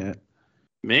done yet.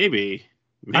 Maybe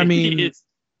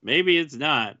it's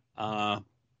not. But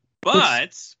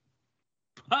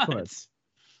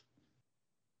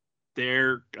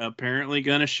they're apparently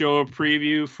going to show a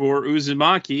preview for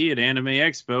Uzumaki at Anime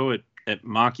Expo at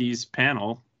Maki's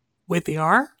panel. Wait, they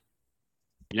are?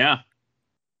 Yeah.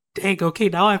 Dang, okay,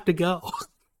 now I have to go.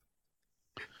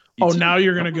 Now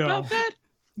you're going to go.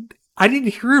 I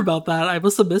didn't hear about that. I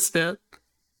must have missed it.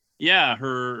 Yeah,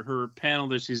 her panel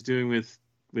that she's doing with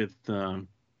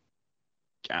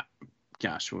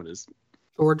gosh, what is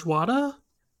George Wada?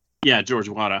 Yeah, George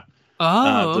Wada.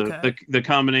 Oh, okay. The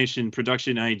combination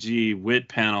production IG WIT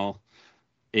panel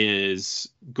is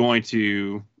going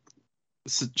to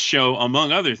show,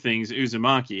 among other things,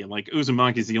 Uzumaki. Like,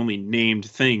 Uzumaki is the only named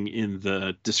thing in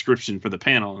the description for the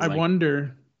panel. I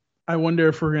wonder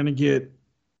if you're gonna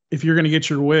get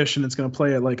your wish and it's gonna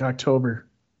play at like October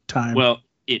time. Well,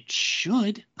 it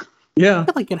should. Yeah, I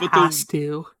feel like it has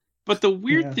to. But the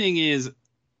weird thing is,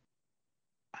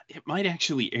 it might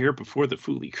actually air before the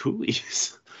Foolie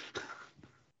Coolies.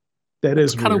 That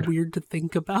is kind of weird to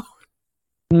think about.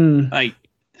 Like,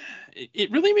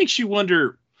 it really makes you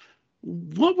wonder,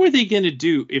 what were they going to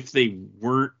do if they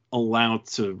weren't allowed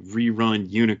to rerun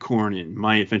Unicorn and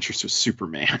My Adventures with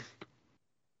Superman?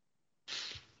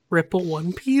 Ripple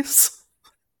One Piece?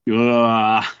 They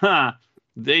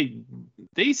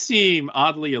seem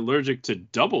oddly allergic to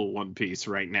double One Piece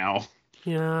right now.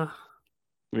 Yeah.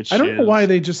 I don't know why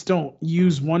they just don't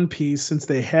use One Piece since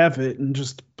they have it and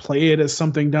just play it as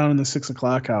something down in the 6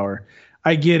 o'clock hour.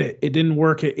 I get it. It didn't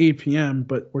work at 8 p.m.,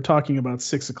 but we're talking about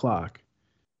 6 o'clock.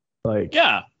 Like,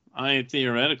 yeah,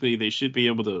 theoretically they should be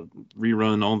able to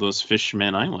rerun all those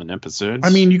Fishman Island episodes. I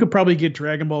mean, you could probably get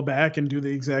Dragon Ball back and do the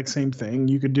exact same thing.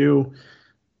 You could do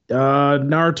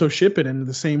Naruto Shippuden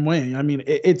the same way. I mean,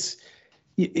 it's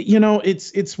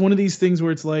one of these things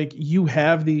where it's like you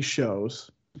have these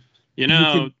shows.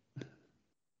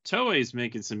 Toei's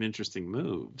making some interesting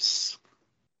moves.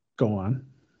 Go on.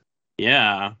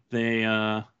 Yeah, they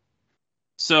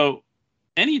so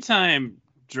anytime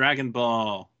Dragon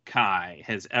Ball Kai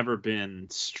has ever been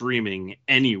streaming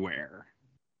anywhere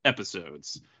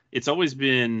episodes, it's always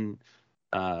been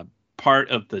part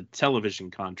of the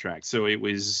television contract. So it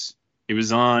was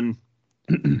on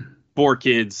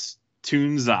 4Kids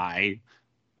Toonzai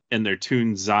and their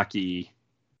Toonzaki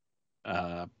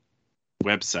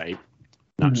website.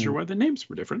 Not sure why the names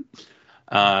were different.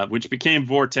 Which became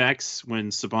Vortex when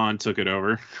Saban took it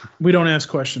over. We don't ask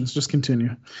questions, just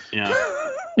continue. Yeah.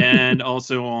 And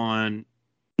also on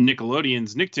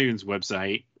Nickelodeon's Nicktoons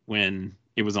website when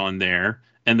it was on there.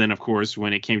 And then, of course,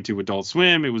 when it came to Adult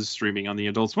Swim, it was streaming on the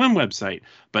Adult Swim website.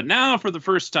 But now, for the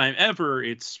first time ever,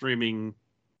 it's streaming,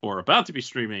 or about to be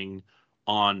streaming,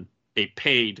 on a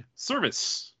paid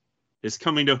service. It's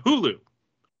coming to Hulu.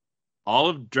 All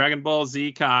of Dragon Ball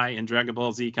Z Kai and Dragon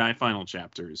Ball Z Kai Final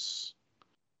Chapters.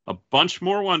 A bunch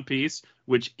more One Piece,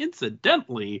 which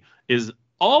incidentally is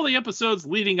all the episodes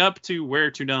leading up to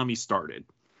where Toonami started.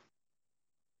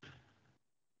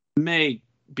 May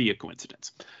be a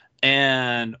coincidence.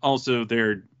 And also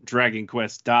their Dragon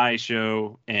Quest Dai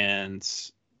show and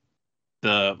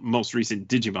the most recent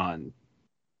Digimon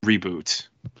reboot,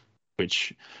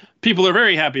 which people are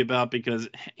very happy about because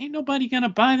ain't nobody going to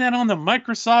buy that on the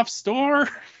Microsoft Store.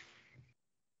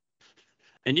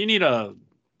 And you need a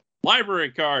library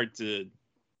card to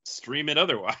stream it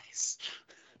otherwise.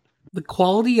 The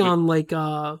quality on like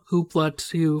Hoopla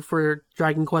 2 for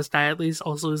Dragon Quest Dai at least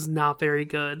also is not very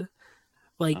good.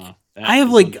 Like I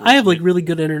have really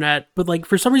good internet, but like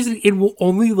for some reason it will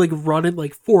only like run at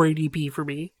like 480p for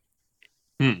me.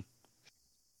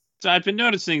 So I've been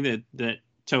noticing that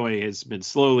Toei has been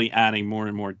slowly adding more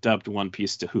and more dubbed One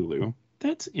Piece to Hulu.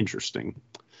 That's interesting.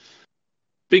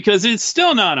 Because it's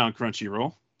still not on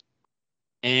Crunchyroll.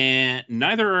 And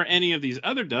neither are any of these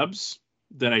other dubs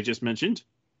that I just mentioned.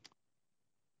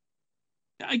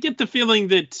 I get the feeling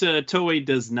that Toei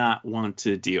does not want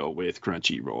to deal with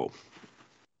Crunchyroll.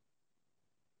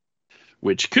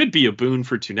 Which could be a boon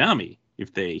for Toonami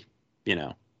if they,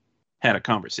 had a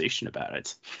conversation about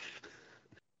it.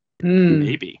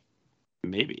 Maybe.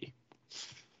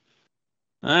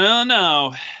 I don't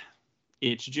know.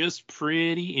 It's just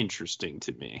pretty interesting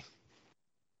to me.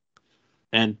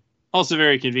 And also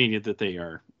very convenient that they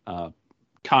are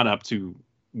caught up to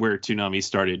where Toonami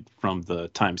started from the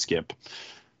time skip.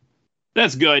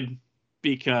 That's good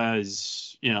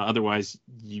because, otherwise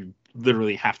you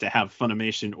literally have to have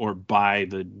Funimation or buy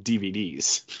the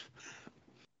DVDs.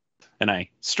 And I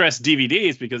stress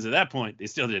DVDs because at that point they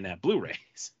still didn't have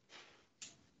Blu-rays.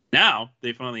 Now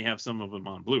they finally have some of them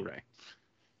on Blu-ray.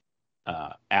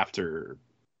 After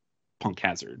Punk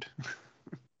Hazard.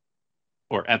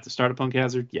 Or at the start of Punk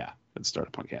Hazard? Yeah, at the start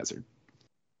of Punk Hazard.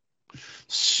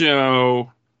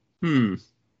 So,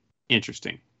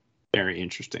 interesting. Very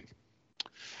interesting.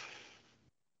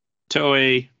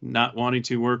 Toei not wanting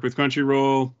to work with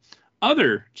Crunchyroll.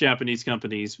 Other Japanese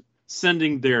companies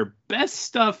sending their best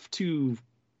stuff to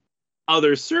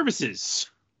other services.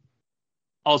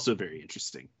 Also very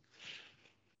interesting.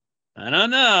 I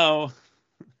don't know.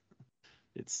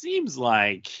 It seems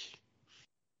like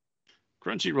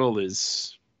Crunchyroll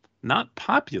is not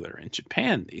popular in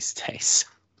Japan these days.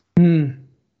 I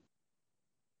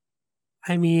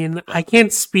mean, I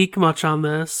can't speak much on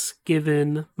this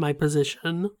given my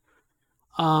position.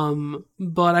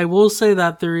 But I will say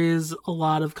that there is a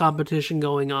lot of competition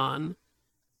going on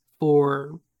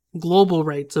for global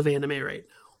rights of anime right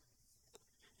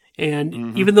now.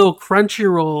 And even though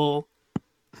Crunchyroll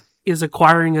is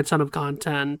acquiring a ton of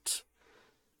content,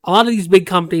 a lot of these big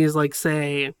companies like,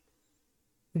 say,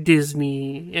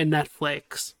 Disney and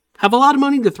Netflix have a lot of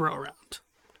money to throw around.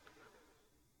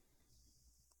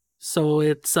 So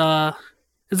it's going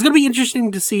to be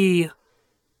interesting to see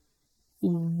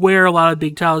where a lot of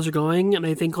big titles are going, and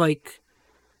I think like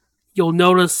you'll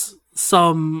notice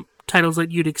some titles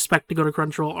that you'd expect to go to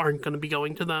Crunchyroll aren't going to be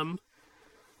going to them.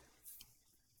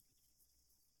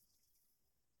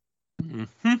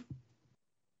 Mm-hmm.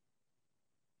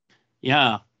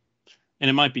 Yeah, and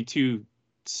it might be too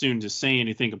soon to say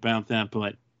anything about that,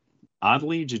 but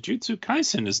oddly, Jujutsu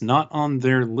Kaisen is not on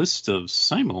their list of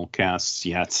simulcasts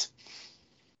yet.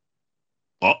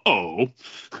 Uh-oh.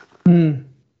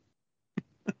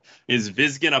 Is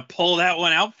Viz gonna pull that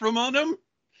one out from on him?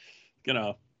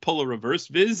 Gonna pull a reverse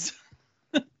Viz?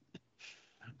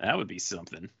 That would be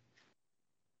something.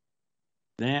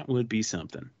 That would be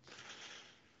something.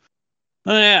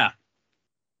 Oh, yeah.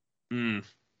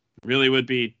 Really would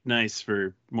be nice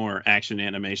for more action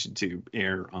animation to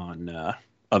air on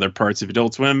other parts of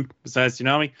Adult Swim besides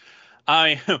Toonami.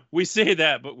 We say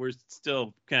that, but we're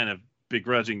still kind of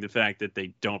begrudging the fact that they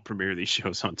don't premiere these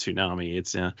shows on Toonami.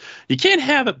 It's you can't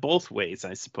have it both ways,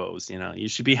 I suppose. You know, you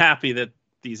should be happy that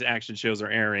these action shows are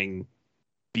airing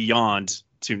beyond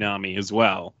Toonami as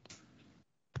well.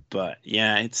 But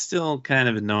yeah, it's still kind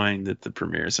of annoying that the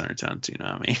premieres aren't on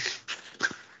Toonami.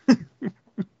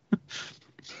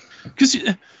 Because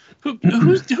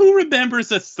who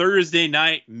remembers a Thursday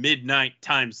night midnight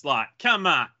time slot? Come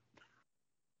on,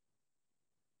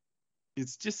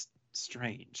 it's just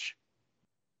strange.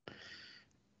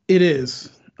 It is.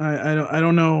 I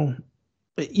don't know.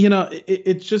 You know,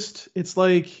 it's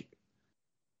like,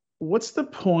 what's the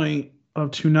point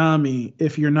of Toonami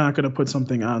if you're not going to put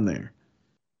something on there?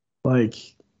 Like,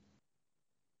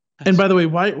 and by the way,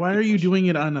 why are you doing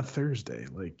it on a Thursday?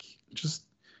 Like, just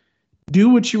do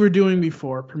what you were doing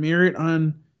before. Premiere it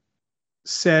on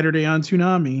Saturday on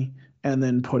Toonami, and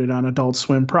then put it on Adult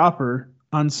Swim proper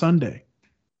on Sunday.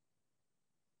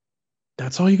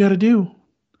 That's all you got to do.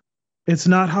 It's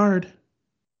not hard.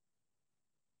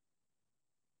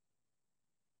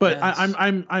 But yes.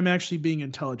 I'm actually being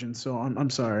intelligent, so I'm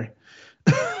sorry.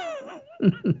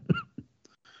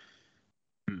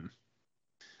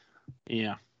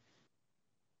 Yeah.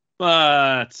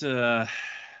 But oh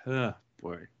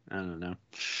boy, I don't know.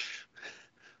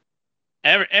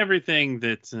 Everything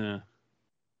that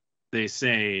they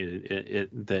say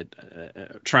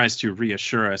that tries to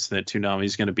reassure us that Toonami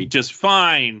is going to be just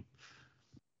fine.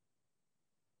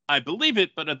 I believe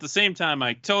it, but at the same time,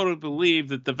 I totally believe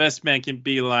that the best man can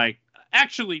be like,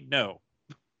 actually, no.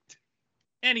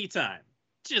 Anytime.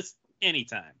 Just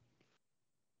anytime.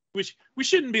 Which we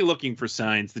shouldn't be looking for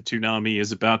signs that Toonami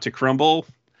is about to crumble,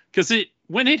 because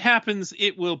when it happens,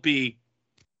 it will be,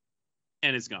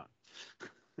 and it's gone.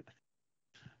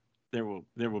 There will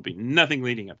be nothing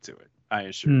leading up to it, I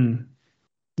assure you.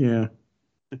 Yeah.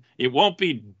 It won't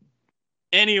be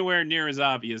anywhere near as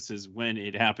obvious as when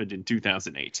it happened in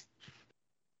 2008.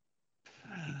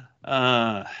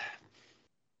 But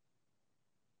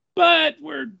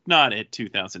we're not at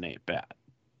 2008 bad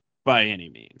by any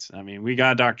means. I mean, we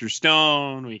got Dr.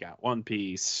 Stone, we got One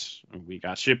Piece, we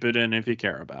got Shippuden if you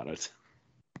care about it.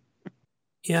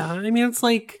 Yeah, I mean, it's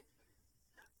like,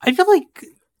 I feel like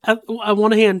on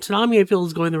one hand, Toonami I feel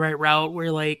is going the right route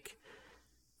where like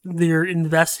they're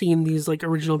investing in these like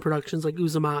original productions like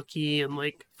Uzumaki and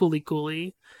like Fooly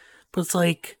Cooly. But it's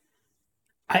like,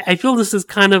 I feel this is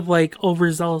kind of like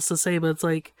overzealous to say, but it's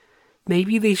like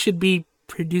maybe they should be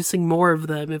producing more of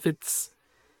them if it's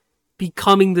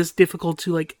becoming this difficult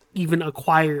to like even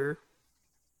acquire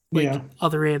like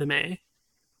other anime.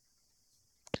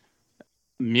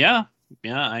 Yeah,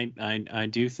 I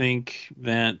do think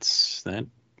that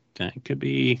could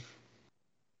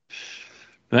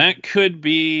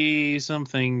be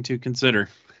something to consider.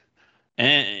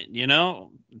 And you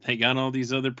know, they got all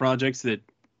these other projects that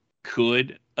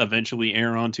could eventually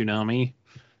air on Toonami.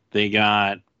 They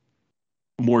got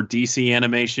more DC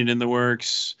animation in the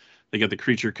works. They got the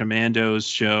Creature Commandos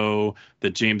show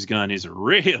that James Gunn is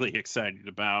really excited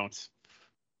about.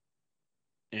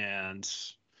 And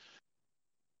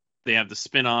they have the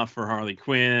spin-off for Harley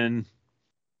Quinn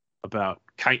about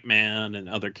Kite Man and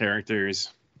other characters.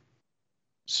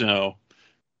 So,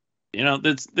 you know,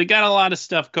 they got a lot of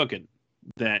stuff cooking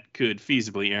that could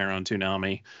feasibly air on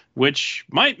Toonami, which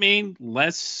might mean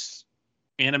less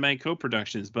anime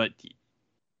co-productions, but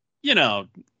you know,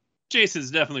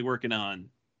 Jason's definitely working on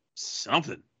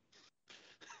something.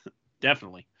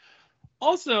 Definitely.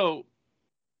 Also,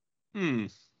 you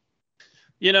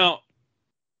know,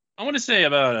 I want to say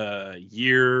about a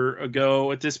year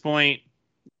ago at this point,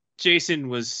 Jason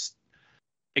was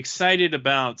excited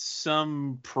about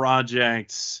some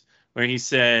projects where he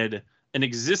said an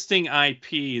existing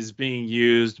IP is being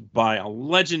used by a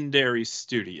legendary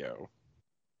studio.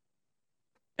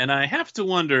 And I have to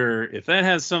wonder if that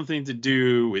has something to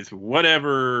do with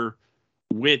whatever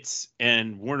Wits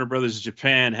and Warner Brothers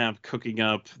Japan have cooking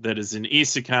up that is an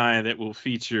isekai that will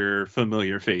feature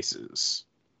familiar faces.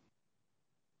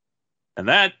 And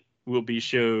that will be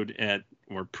showed at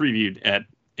or previewed at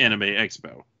Anime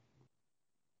Expo.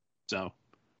 So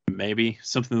maybe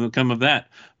something will come of that.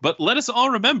 But let us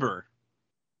all remember,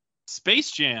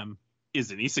 Space Jam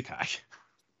is an isekai.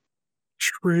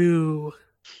 True.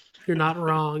 You're not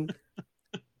wrong.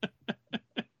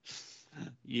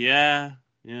 Yeah,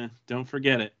 don't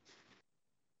forget it.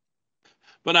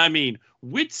 But I mean,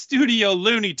 Wit Studio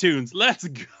Looney Tunes, let's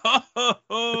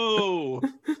go!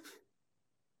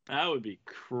 That would be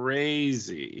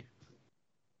crazy.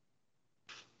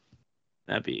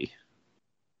 That'd be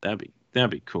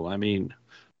cool. I mean,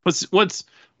 what's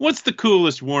the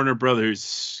coolest Warner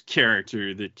Brothers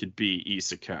character that could be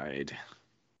isekai'd?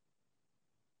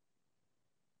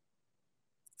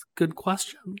 Good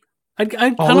question. I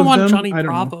kind of want Johnny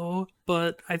Bravo,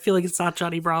 but I feel like it's not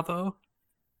Johnny Bravo.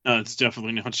 No, it's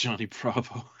definitely not Johnny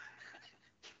Bravo.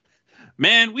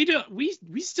 Man, we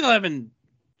still haven't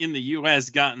in the US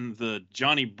gotten the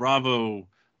Johnny Bravo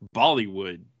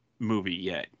Bollywood movie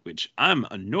yet, which I'm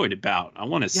annoyed about. I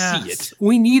want to see it.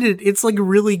 We need it. It's like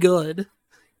really good.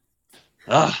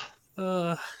 Talk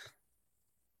to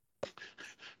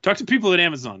people at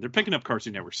Amazon. They're picking up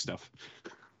Cartoon Network stuff.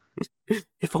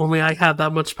 If only I had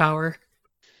that much power.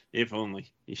 If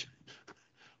only.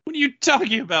 What are you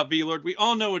talking about, VLord? We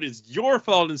all know it is your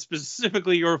fault, and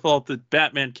specifically your fault, that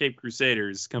Batman Cape Crusader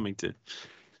is coming to.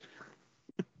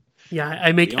 Yeah,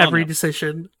 I make every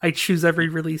decision. I choose every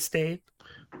release date.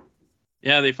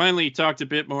 Yeah, they finally talked a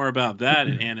bit more about that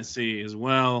at Annecy as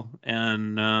well,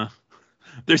 and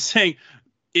they're saying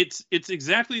it's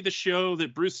exactly the show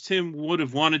that Bruce Timm would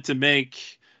have wanted to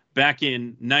make back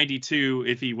in '92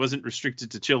 if he wasn't restricted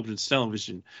to children's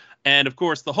television. And of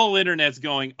course, the whole internet's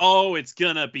going, "Oh, it's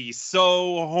gonna be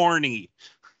so horny."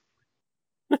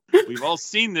 We've all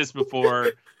seen this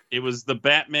before. It was the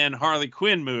Batman Harley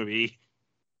Quinn movie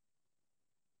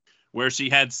where she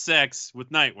had sex with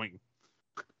Nightwing.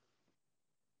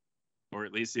 Or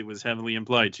at least it was heavily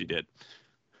implied she did.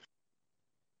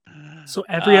 So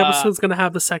every episode's going to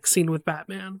have the sex scene with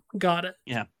Batman. Got it.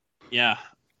 Yeah.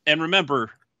 And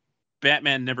remember,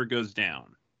 Batman never goes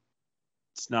down.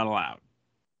 It's not allowed.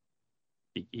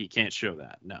 He can't show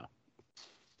that, no.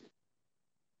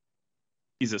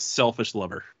 He's a selfish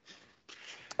lover.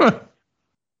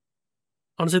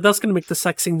 Honestly, that's going to make the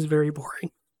sex scenes very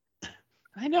boring.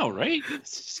 I know, right?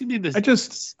 It's just gonna be this.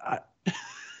 It's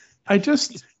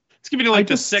gonna be like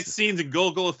the sex scenes in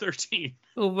Golgola 13.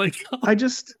 Oh my god! I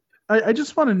just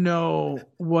want to know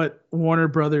what Warner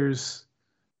Brothers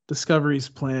Discovery's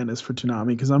plan is for Toonami,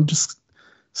 because I'm just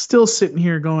still sitting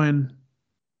here going,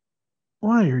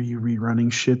 why are you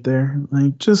rerunning shit there?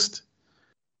 Like, just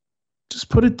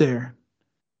put it there.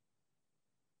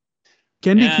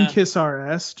 Gendy can kiss our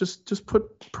ass. Just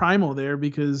put Primal there,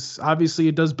 because obviously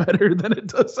it does better than it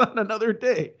does on another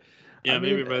day. Yeah,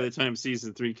 maybe by the time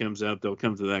season 3 comes out, they'll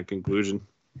come to that conclusion.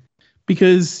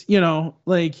 Because,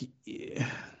 like,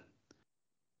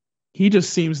 he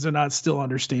just seems to not still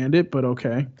understand it, but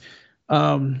okay.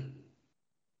 I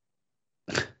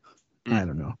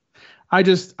don't know. I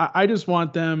just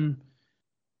want them.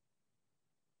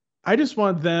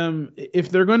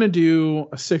 If they're going to do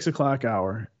a 6:00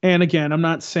 hour, and again, I'm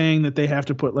not saying that they have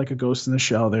to put like a Ghost in the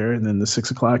Shell there and then the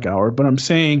 6:00 hour, but I'm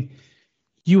saying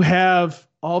you have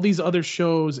all these other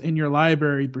shows in your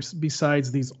library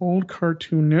besides these old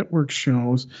Cartoon Network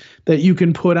shows that you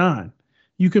can put on.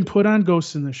 You can put on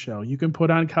Ghost in the Shell. You can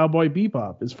put on Cowboy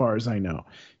Bebop, as far as I know.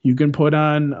 You can put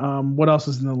on what else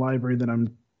is in the library that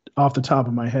I'm off the top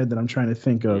of my head that I'm trying to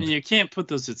think of. You can't put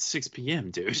those at 6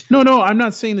 p.m., dude. No, I'm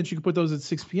not saying that you could put those at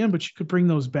 6 p.m., but you could bring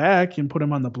those back and put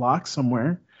them on the block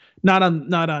somewhere. Not on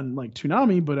like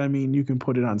Toonami, but I mean, you can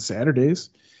put it on Saturdays.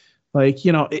 Like,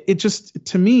 it just,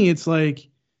 to me, it's like,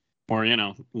 or,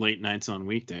 late nights on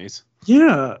weekdays.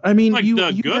 Yeah, I mean, like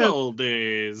the good old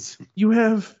days. You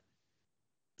have,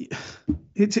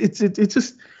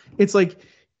 it's like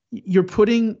you're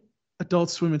putting Adult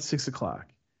Swim at 6:00,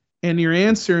 and your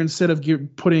answer, instead of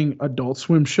putting Adult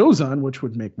Swim shows on, which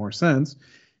would make more sense,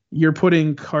 you're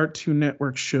putting Cartoon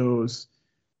Network shows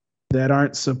that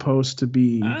aren't supposed to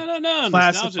be classified.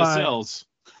 Nostalgia sells.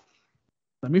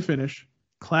 Let me finish.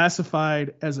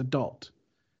 Classified as adult.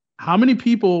 How many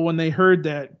people, when they heard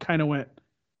that, kind of went,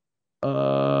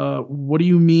 what do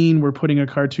you mean we're putting a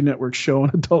Cartoon Network show on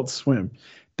Adult Swim?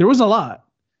 There was a lot.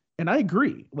 And I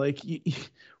agree. Like,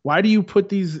 why do you put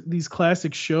these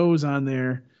classic shows on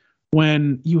there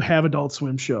when you have Adult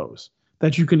Swim shows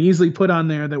that you can easily put on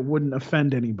there that wouldn't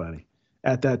offend anybody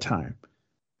at that time?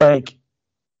 Like,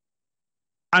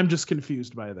 I'm just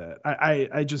confused by that.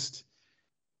 I just,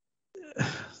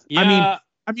 Yeah.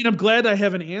 I mean, I'm glad I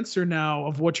have an answer now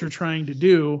of what you're trying to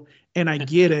do, and I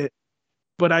get it,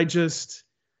 but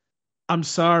I'm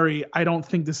sorry. I don't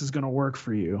think this is going to work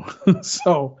for you.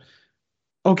 So,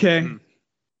 okay.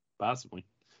 Possibly.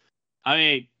 I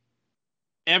mean,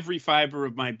 every fiber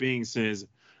of my being says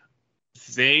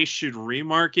they should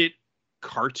remarket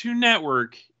Cartoon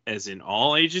Network as an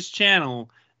all ages channel,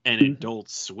 and Adult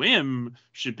Swim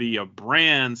should be a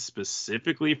brand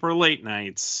specifically for late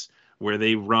nights where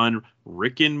they run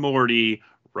Rick and Morty,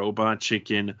 Robot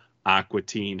Chicken, Aqua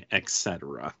Teen,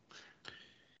 etc.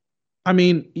 I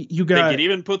mean, you got. They could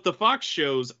even put the Fox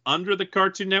shows under the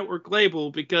Cartoon Network label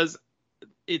because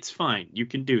it's fine. You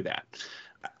can do that.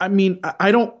 I mean,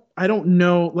 I don't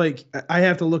know. Like, I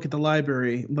have to look at the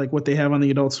library, like what they have on the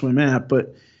Adult Swim app,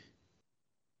 but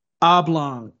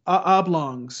Oblongs,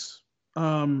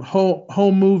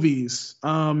 home movies.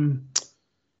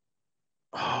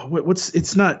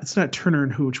 It's not Turner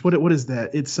and Hooch. What is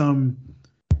that? It's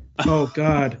oh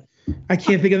God, I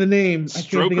can't think of the name.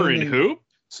 Stroker and Hoop.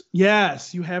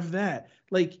 Yes, you have that.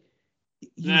 Like,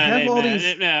 you have all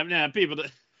these. People.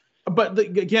 But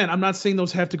again, I'm not saying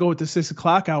those have to go at the 6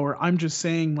 o'clock hour. I'm just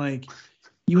saying, like,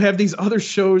 you have these other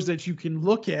shows that you can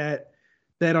look at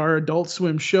that are Adult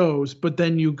Swim shows, but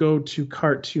then you go to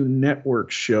Cartoon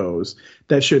Network shows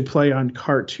that should play on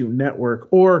Cartoon Network,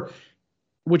 or,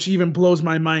 which even blows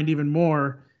my mind even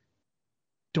more,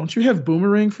 don't you have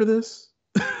Boomerang for this?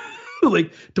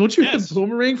 Like, don't you have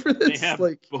Boomerang for this? They have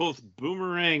like both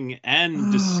Boomerang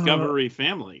and Discovery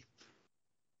Family.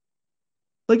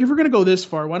 Like, if we're gonna go this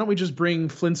far, why don't we just bring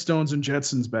Flintstones and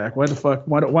Jetsons back? Why the fuck?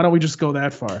 Why don't we just go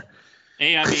that far?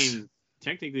 Hey, I mean,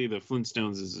 technically, the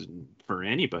Flintstones is for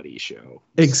anybody's show.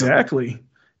 Exactly.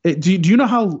 So. Do you know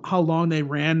how long they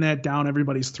ran that down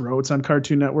everybody's throats on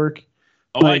Cartoon Network?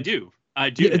 Oh, like, I do. Know.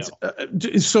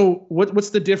 So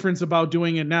what's the difference about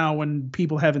doing it now when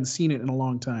people haven't seen it in a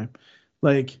long time?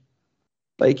 Like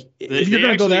if you're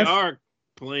gonna go that are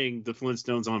playing the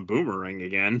Flintstones on Boomerang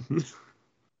again.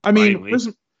 I mean,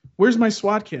 where's my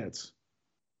SWAT cats?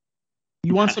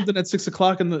 You want something at 6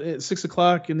 o'clock in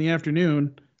the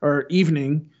afternoon or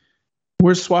evening?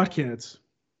 Where's SWAT cats?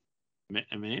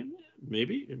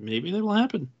 Maybe that will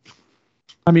happen.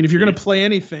 I mean, if you're gonna play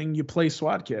anything, you play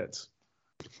SWAT cats.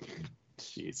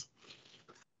 Jeez.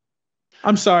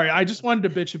 I'm sorry. I just wanted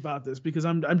to bitch about this because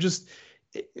I'm just.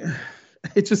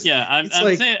 It's just. Yeah, I'm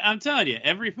telling you,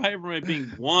 every fiber of my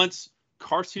being wants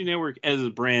Cartoon Network as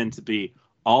a brand to be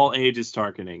all ages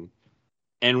targeting,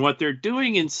 and what they're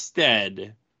doing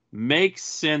instead makes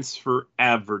sense for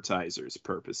advertisers'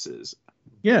 purposes.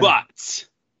 Yeah, but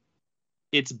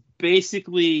it's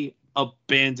basically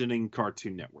abandoning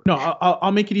Cartoon Network. No,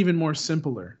 I'll make it even more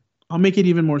simpler.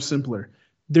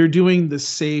 They're doing the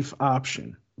safe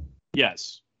option.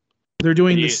 Yes, they're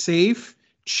doing the safe,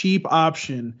 cheap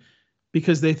option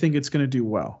because they think it's going to do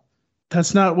well.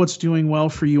 That's not what's doing well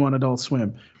for you on Adult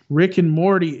Swim. Rick and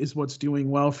Morty is what's doing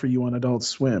well for you on Adult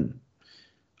Swim.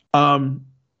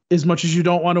 As much as you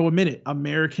don't want to admit it,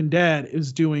 American Dad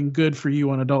is doing good for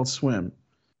you on Adult Swim.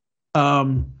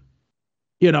 If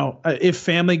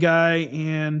Family Guy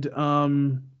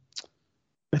and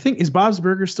I think, is Bob's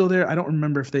Burgers still there? I don't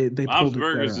remember if they pulled it. Bob's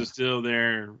Burgers is still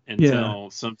there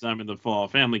until sometime in the fall.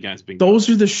 Family Guy's been. Those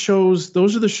are the shows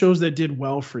that did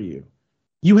well for you.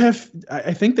 You have,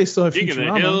 I think they still have King Futurama.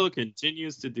 of the Hill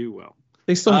continues to do well.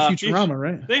 They still have Futurama,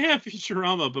 right? They have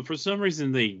Futurama, but for some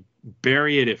reason they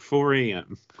bury it at 4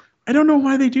 a.m. I don't know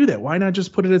why they do that. Why not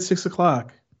just put it at 6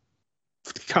 o'clock?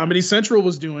 Comedy Central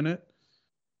was doing it.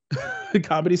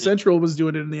 Comedy Central was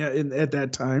doing it at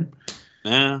that time.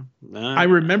 I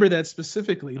remember that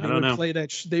specifically. They would play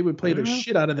that. They would play the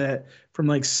shit out of that from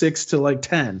like 6 to like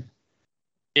 10.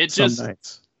 It just,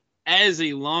 nights. As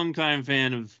a longtime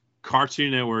fan of Cartoon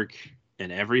Network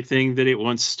and everything that it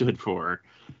once stood for,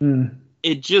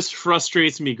 it just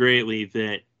frustrates me greatly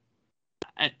that,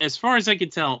 as far as I can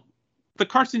tell, the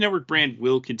Cartoon Network brand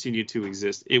will continue to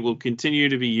exist. It will continue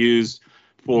to be used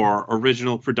for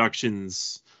original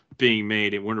productions being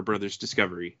made at Warner Brothers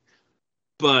Discovery.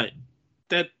 But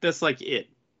that's like it.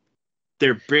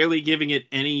 They're barely giving it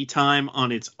any time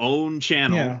on its own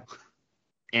channel. Yeah.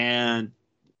 And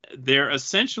they're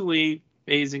essentially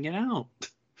phasing it out.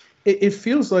 It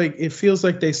feels like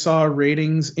they saw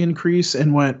ratings increase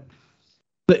and went.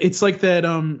 It's like that.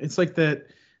 It's like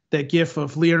that gif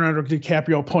of Leonardo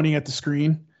DiCaprio pointing at the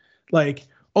screen. Like,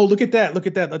 oh, look at that,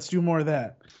 let's do more of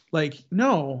that. Like,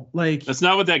 no, like that's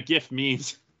not what that GIF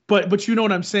means. But you know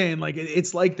what I'm saying? Like,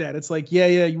 it's like that. It's like,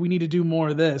 yeah, we need to do more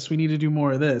of this. We need to do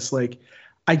more of this. Like,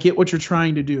 I get what you're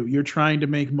trying to do. You're trying to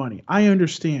make money. I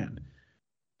understand.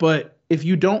 But if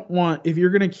you're going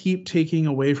to keep taking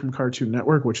away from Cartoon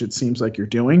Network, which it seems like you're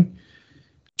doing,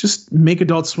 just make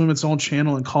Adult Swim its own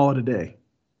channel and call it a day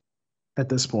at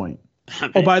this point. I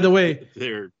mean, oh, by the way,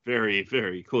 they're very,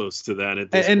 very close to that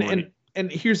at this point. And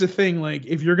here's the thing, like,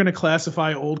 if you're going to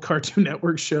classify old Cartoon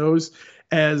Network shows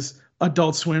as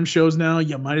Adult Swim shows now,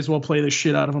 you might as well play the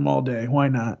shit out of them all day. Why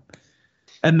not?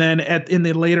 And then in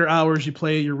the later hours, you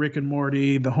play your Rick and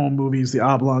Morty, the home movies, the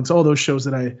Oblongs, all those shows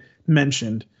that I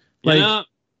mentioned. Like,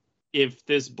 if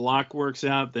this block works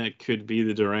out, that could be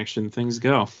the direction things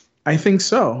go. I think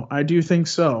so. I do think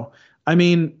so. I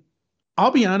mean, I'll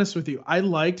be honest with you. I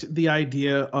liked the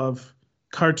idea of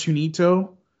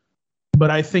Cartoonito,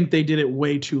 but I think they did it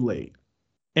way too late.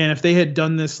 And if they had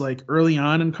done this like early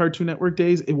on in Cartoon Network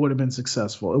days, it would have been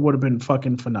successful. It would have been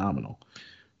fucking phenomenal.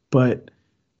 But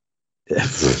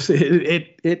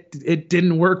it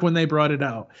didn't work when they brought it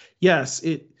out. Yes,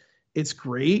 it's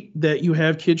great that you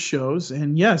have kids shows,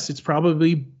 and yes, it's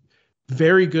probably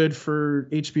very good for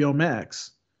HBO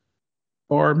Max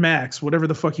or Max, whatever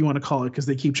the fuck you want to call it, because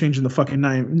they keep changing the fucking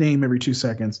name every 2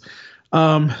 seconds.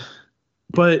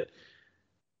 But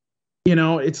you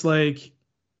know, it's like,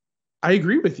 I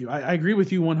agree with you. I agree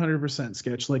with you 100%,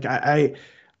 Sketch. Like,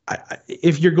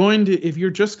 if you're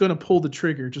just going to pull the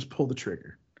trigger, just pull the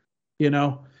trigger. You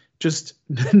know, just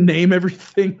name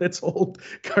everything that's old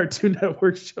Cartoon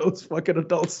Network shows fucking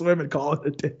Adult Swim and call it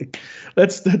a day.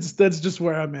 That's just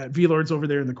where I'm at. VLord's over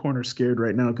there in the corner, scared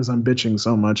right now because I'm bitching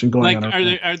so much and going.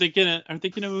 Like, are they gonna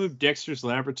move Dexter's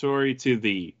Laboratory to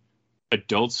the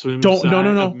Adult Swim?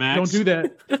 No. Max? Don't do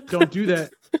that. Don't do that.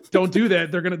 Don't do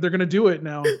that. They're gonna do it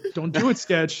now. Don't do it,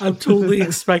 Sketch. I'm totally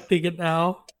expecting it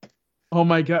now. Oh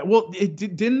my god. Well,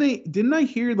 didn't I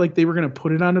hear like they were gonna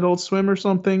put it on Adult Swim or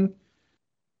something?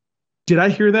 Did I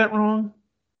hear that wrong?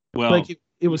 Well, like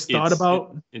it was thought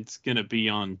about. It's gonna be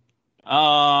on.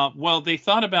 Well, they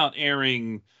thought about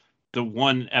airing the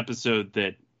one episode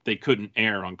that they couldn't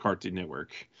air on Cartoon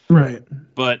Network. Right.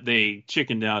 But they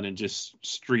chickened out and just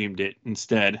streamed it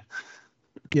instead.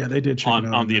 Yeah, they did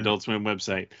on the Adult Swim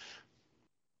website.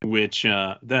 Which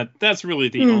that's really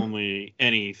the only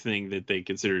anything that they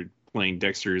considered playing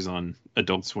Dexter's on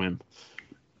Adult Swim.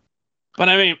 But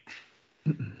I mean,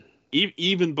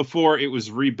 even before it was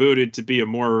rebooted to be a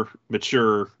more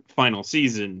mature final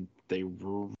season, they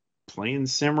were playing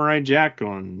Samurai Jack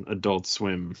on Adult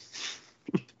Swim.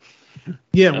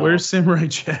 Yeah, where's Samurai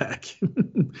Jack?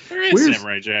 Where is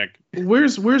Samurai Jack?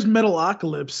 Where's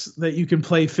Metalocalypse that you can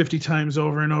play 50 times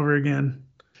over and over again?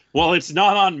 Well, it's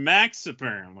not on Max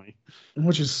apparently.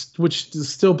 Which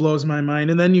still blows my mind.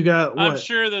 And then you got what? I'm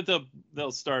sure that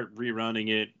they'll start rerunning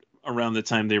it around the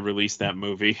time they release that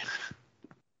movie.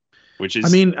 Which is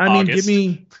August.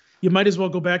 You might as well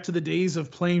go back to the days of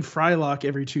playing Frylock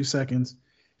every 2 seconds.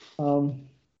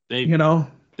 They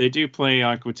do play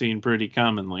Aqua Teen pretty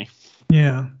commonly.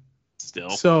 Yeah. Still.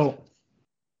 So,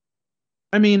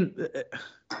 we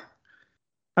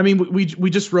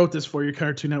just wrote this for your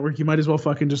Cartoon Network. You might as well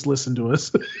fucking just listen to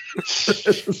us.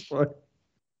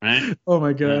 Right? Oh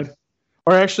my god. Yeah.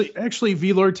 Or actually,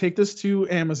 VLord, take this to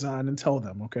Amazon and tell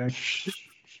them, okay?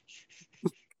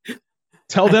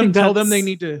 Tell them they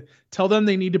need to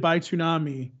buy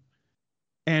Toonami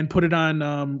and put it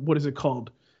on what is it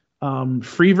called?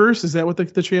 Freeverse, is that what the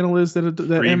channel is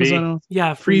that Amazon owns?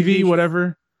 Yeah, Freevee,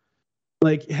 whatever.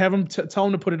 Like, have them tell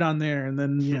them to put it on there, and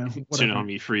then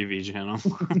Toonami Freevee channel.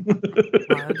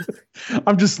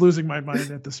 I'm just losing my mind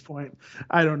at this point.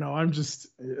 I don't know. I'm just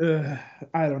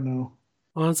I don't know.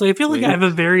 Honestly, I feel like I have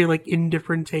a very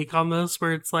indifferent take on this,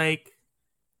 where it's like,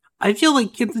 I feel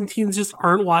like kids and teens just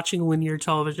aren't watching linear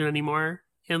television anymore,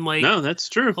 and no, that's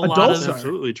true. Adults are.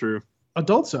 Absolutely true.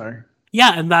 Adults are.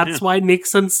 Yeah, and that's why it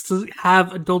makes sense to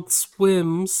have Adult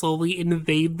Swim slowly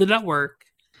invade the network.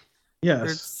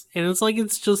 Yes.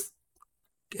 It's just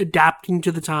adapting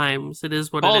to the times. It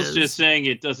is what Paul's it is. Just saying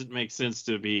it doesn't make sense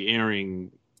to be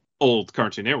airing old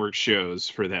Cartoon Network shows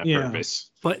for that purpose.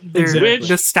 But they're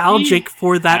nostalgic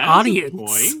for that audience.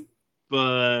 Point,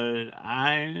 but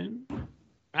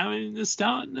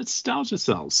nostalgia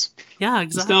sells. Yeah,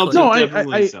 exactly. Nostalgia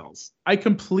definitely sells. I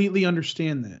completely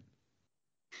understand that.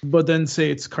 But then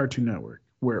say it's Cartoon Network,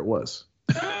 where it was.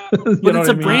 But it's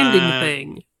a branding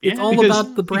thing. It's all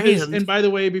about the brand. And by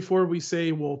the way, before we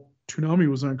say, well, Toonami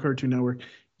was on Cartoon Network,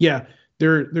 yeah,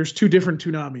 there's two different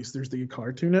Tsunamis. There's the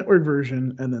Cartoon Network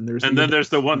version, and then there's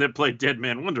the one that played Dead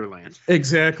Man Wonderland.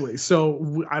 Exactly.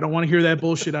 So I don't want to hear that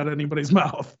bullshit out of anybody's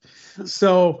mouth.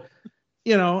 So,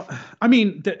 I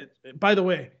mean, by the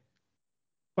way,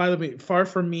 far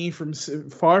from me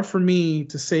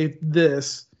to say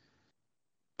this,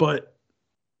 but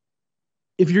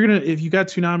if you got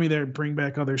Toonami there, bring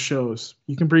back other shows.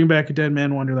 You can bring back a Dead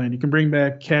Man Wonderland. You can bring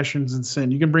back Cash-Ins and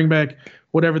Sin. You can bring back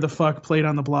whatever the fuck played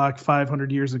on the block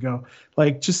 500 years ago.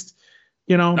 Like, just,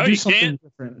 do something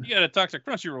different. You got to talk to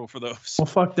Crunchyroll for those. Well,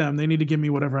 fuck them. They need to give me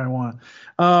whatever I want.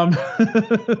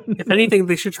 If anything,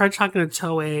 they should try talking to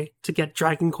Toei to get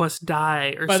Dragon Quest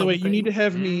Dai or something. By the way, you need to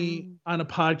have me on a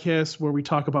podcast where we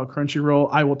talk about Crunchyroll.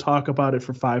 I will talk about it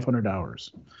for 500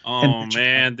 hours. Oh,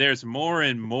 man, there's more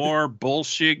and more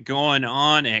bullshit going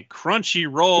on at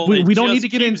Crunchyroll. We don't need to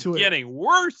get into it. It's getting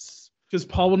worse. Because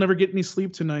Paul will never get any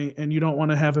sleep tonight, and you don't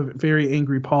want to have a very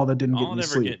angry Paul that didn't get any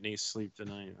sleep. I'll never get any sleep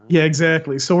tonight. Huh? Yeah,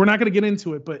 exactly. So we're not going to get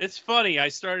into it, but it's funny. I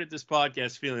started this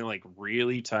podcast feeling like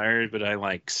really tired, but I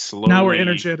like slowly. Now we're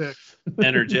energetic.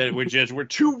 We're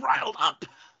too riled up.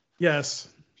 Yes.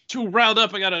 Too riled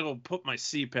up. I gotta go put my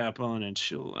CPAP on and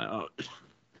chill out.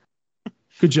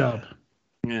 Good job.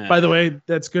 Yeah. By the way,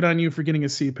 that's good on you for getting a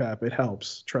CPAP. It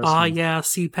helps. Trust me. Oh yeah,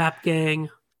 CPAP gang.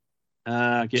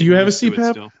 Do you have a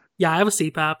CPAP? Yeah, I have a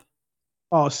CPAP.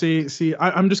 Oh, see,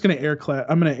 I'm just gonna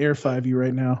I'm gonna air 5 you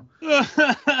right now.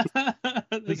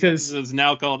 Because it's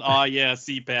now called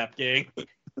CPAP gang.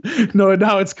 No,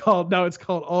 now it's called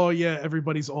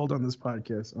everybody's old on this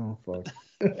podcast. Oh fuck.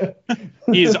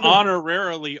 He's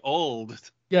honorarily old.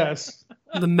 Yes.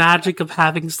 The magic of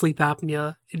having sleep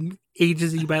apnea, it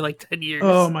ages you by like 10 years.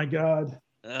 Oh my god.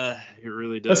 It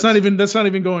really does. That's not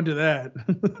even going to that.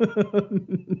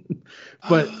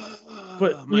 but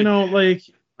my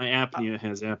apnea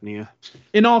has apnea.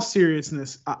 In all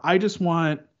seriousness, I just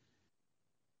want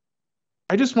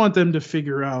them to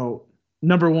figure out,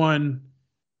 number one,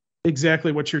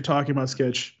 exactly what you're talking about,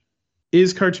 Sketch.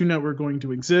 Is Cartoon Network going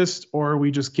to exist, or are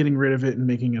we just getting rid of it and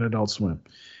making it Adult Swim?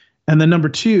 And then number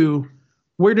two,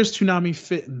 where does Toonami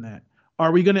fit in that?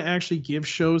 Are we going to actually give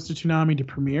shows to Toonami to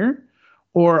premiere?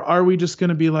 Or are we just going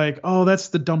to be like, oh, that's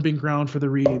the dumping ground for the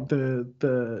rerun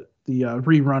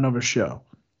of a show?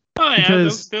 Oh yeah,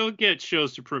 because they'll get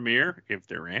shows to premiere if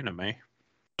they're anime.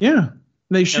 Yeah,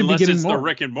 they should be getting more. The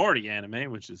Rick and Morty anime,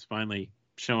 which is finally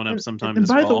showing up sometime. And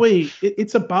by the way,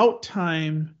 it's about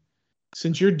time,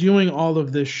 since you're doing all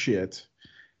of this shit,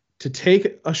 to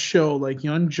take a show like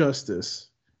Young Justice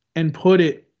and put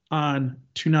it on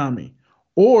Toonami.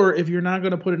 Or if you're not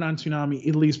going to put it on Toonami,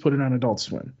 at least put it on Adult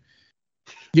Swim.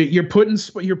 You're putting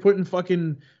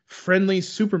fucking Friendly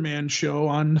Superman show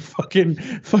on fucking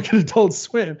Adult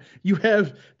Swim.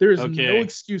 There is no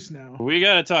excuse now. We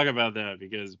got to talk about that,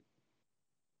 because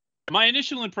my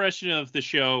initial impression of the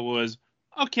show was,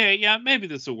 okay, yeah, maybe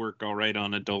this will work all right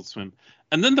on Adult Swim.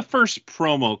 And then the first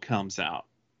promo comes out,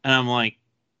 and I'm like,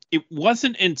 it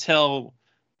wasn't until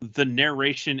the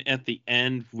narration at the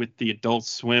end with the Adult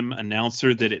Swim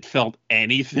announcer that it felt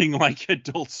anything like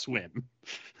Adult Swim.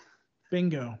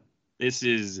 Bingo. This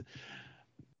is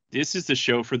the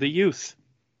show for the youth.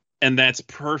 And that's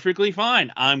perfectly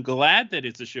fine. I'm glad that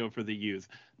it's a show for the youth.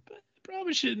 But it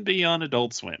probably shouldn't be on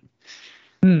Adult Swim.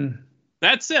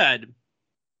 That said,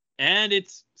 and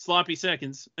it's sloppy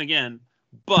seconds again,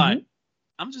 but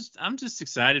I'm just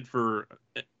excited for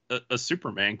a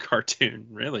Superman cartoon,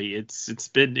 really. It's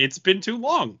been too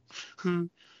long.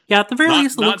 Yeah, at the very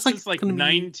least, it looks like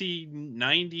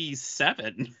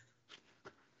 1997.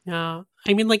 Yeah,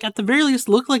 I mean, like, at the very least,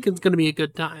 look like it's going to be a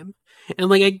good time. And,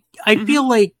 like, I feel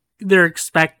like they're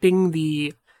expecting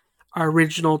the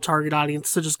original target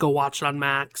audience to just go watch it on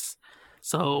Max.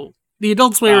 So, the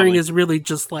adult swearing is really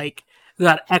just, like,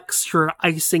 that extra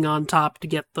icing on top to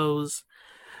get those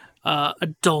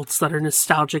adults that are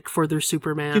nostalgic for their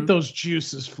Superman. Get those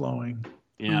juices flowing.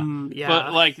 Yeah. Yeah.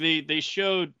 But, like, they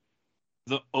showed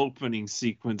the opening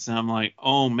sequence, and I'm like,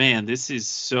 oh man, this is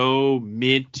so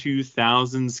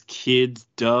mid-2000s kids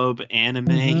dub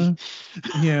anime.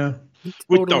 Yeah.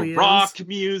 With Totally the rock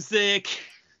music.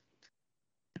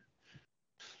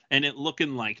 And it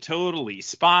looking like totally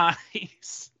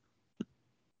Spies.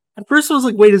 At first I was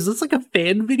like, wait, is this like a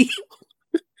fan video?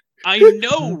 I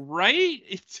know,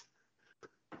 right?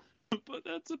 But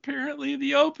that's apparently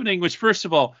the opening, which, first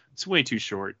of all, it's way too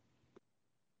short.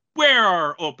 Where are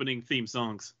our opening theme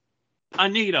songs? I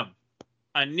need them.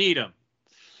 I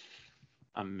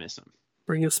miss them.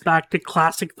 Bring us back to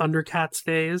classic Thundercats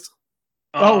days.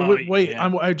 Oh, wait. Yeah.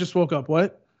 I just woke up.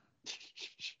 What?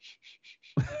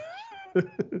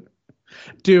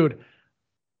 Dude,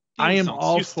 I am songs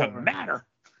all used for to matter.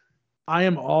 I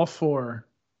am all for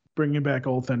bringing back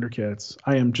old Thundercats.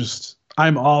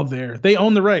 I'm all there. They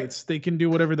own the rights. They can do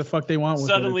whatever the fuck they want with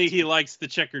it. Suddenly he likes the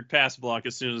checkered pass block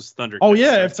as soon as Thundercats. Oh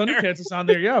yeah, if Thundercats is on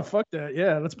there, yeah, fuck that.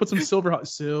 Yeah, let's put some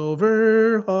Silverhawks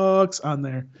on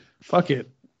there. Fuck it.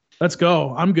 Let's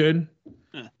go. I'm good.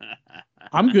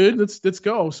 I'm good. Let's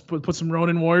go. Put some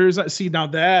Ronin Warriors. See now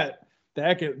that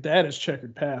is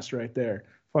checkered past right there.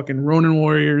 Fucking Ronin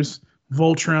Warriors,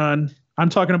 Voltron. I'm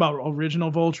talking about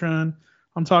original Voltron.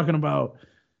 I'm talking about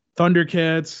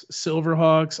Thundercats,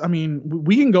 Silverhawks. I mean,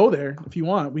 we can go there if you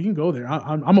want. We can go there.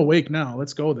 I'm awake now.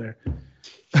 Let's go there.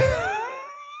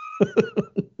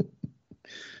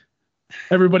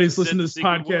 Everybody's listening to this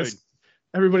podcast.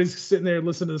 Everybody's sitting there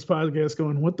listening to this podcast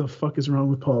going, what the fuck is wrong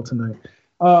with Paul tonight?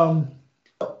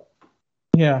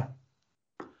 Yeah.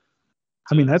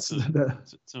 I mean, that's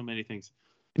so many things.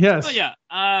 Yes. Well, yeah.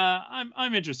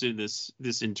 I'm interested in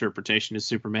this interpretation of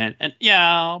Superman, and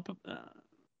yeah,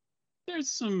 there's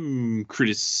some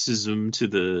criticism to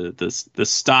the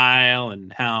style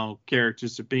and how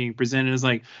characters are being presented. It's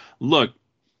like, look,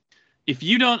 if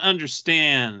you don't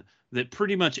understand that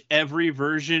pretty much every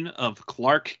version of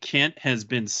Clark Kent has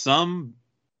been some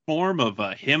form of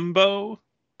a himbo,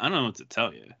 I don't know what to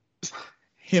tell you.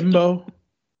 Himbo?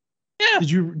 Yeah.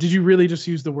 Did you really just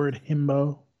use the word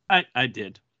himbo? I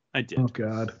did. Oh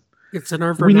God. It's in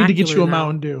our vernacular. We need to get you a now.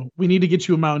 Mountain Dew. We need to get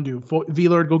you a Mountain Dew.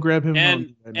 VLord, go grab him.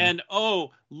 And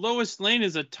Lois Lane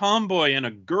is a tomboy and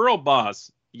a girl boss.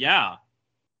 Yeah.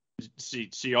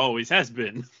 She always has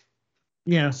been.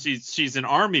 Yeah. She's an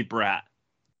army brat.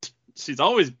 She's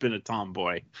always been a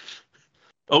tomboy.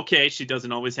 Okay, she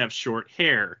doesn't always have short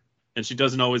hair, and she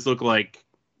doesn't always look like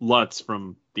Lutz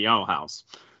from the Owl House.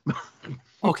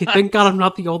 Okay, thank God I'm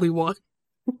not the only one.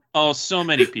 Oh, so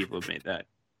many people have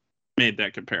made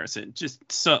that comparison.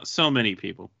 Just so many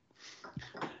people.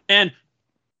 And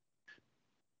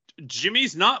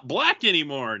Jimmy's not black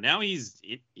anymore. Now he's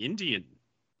Indian,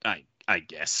 I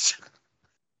guess.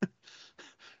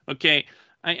 Okay,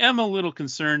 I am a little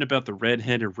concerned about the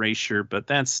redhead erasure, but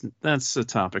that's a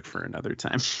topic for another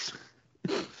time.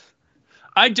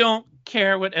 I don't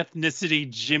care what ethnicity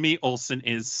Jimmy Olsen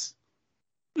is.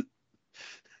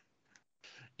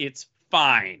 It's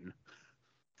fine.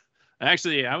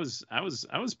 Actually, I was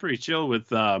pretty chill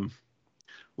with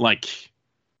like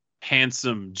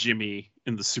handsome Jimmy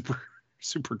in the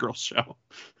Supergirl show.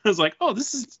 I was like, oh,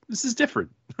 this is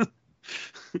different.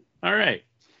 All right.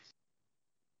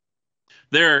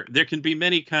 There can be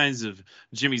many kinds of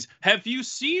Jimmys. Have you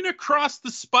seen Across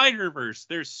the Spider-Verse?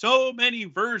 There's so many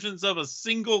versions of a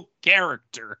single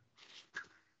character.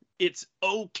 It's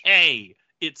okay.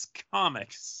 It's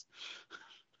comics.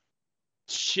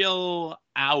 Chill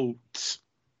out.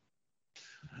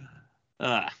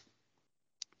 But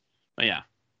yeah.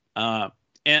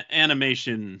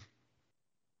 Animation,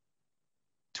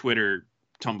 Twitter,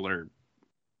 Tumblr,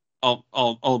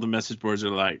 all the message boards are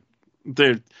like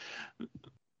they're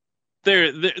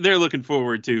looking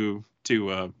forward to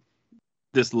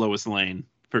this Lois Lane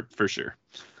for sure.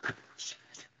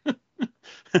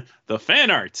 The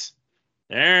fan art,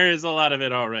 there is a lot of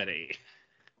it already,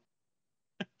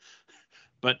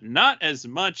 but not as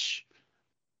much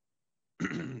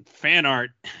fan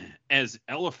art as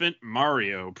Elephant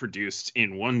Mario produced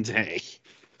in one day.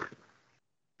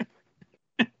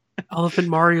 Elephant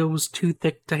Mario was too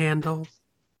thick to handle.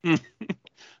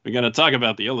 We gotta talk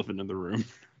about the elephant in the room.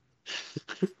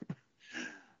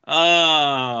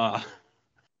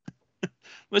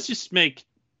 Let's just make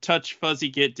Touch Fuzzy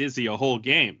Get Dizzy a whole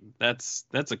game. That's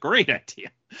a great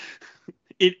idea.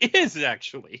 It is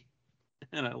actually,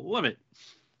 and I love it.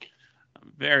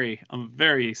 I'm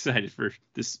very excited for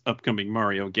this upcoming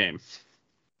Mario game.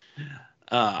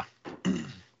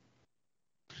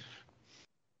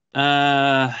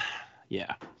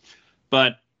 Yeah,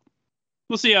 but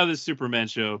we'll see how this Superman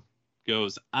show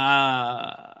goes.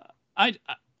 I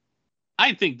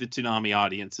think the Toonami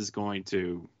audience is going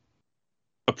to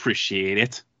appreciate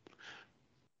it.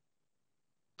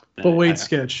 But wait,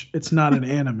 Sketch, it's not an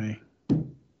anime.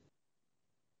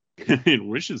 It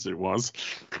wishes it was.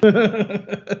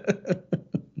 But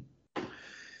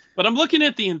I'm looking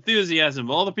at the enthusiasm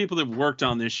of all the people that worked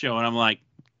on this show, and I'm like,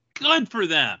 good for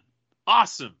them.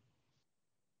 Awesome.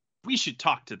 We should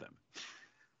talk to them.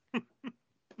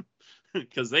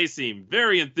 Because they seem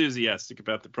very enthusiastic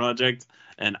about the project,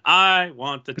 and I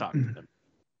want to talk to them.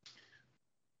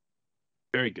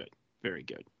 Very good. Very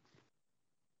good.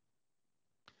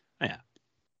 Yeah.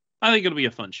 I think it'll be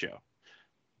a fun show.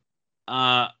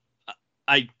 I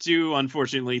do,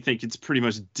 unfortunately, think it's pretty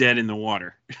much dead in the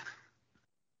water.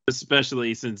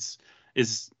 Especially since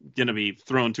is going to be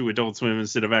thrown to Adult Swim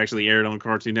instead of actually aired on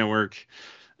Cartoon Network.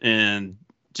 And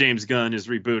James Gunn is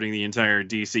rebooting the entire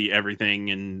DC everything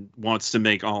and wants to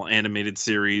make all animated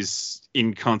series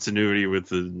in continuity with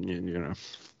the, you know,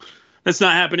 that's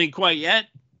not happening quite yet.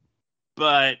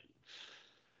 But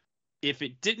if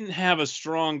it didn't have a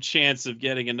strong chance of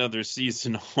getting another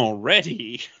season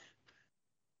already,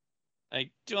 I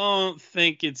don't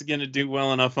think it's going to do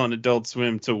well enough on Adult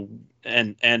Swim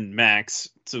and Max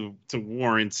to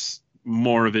warrant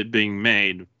more of it being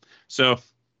made. So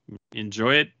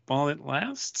enjoy it while it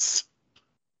lasts?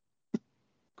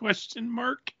 Question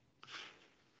mark.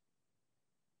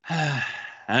 I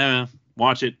don't know.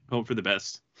 Watch it. Hope for the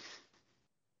best.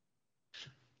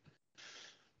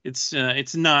 It's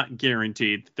not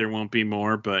guaranteed that there won't be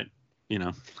more, but you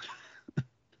know,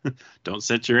 don't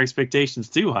set your expectations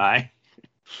too high.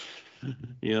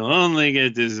 You'll only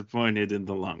get disappointed in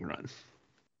the long run.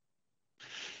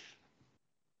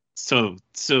 So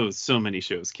many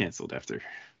shows canceled after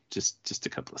just a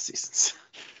couple of seasons.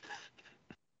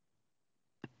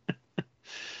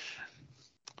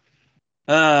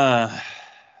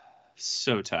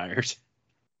 So tired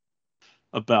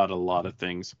about a lot of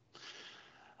things.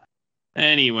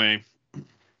 Anyway.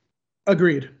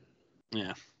 Agreed.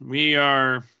 Yeah, we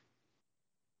are.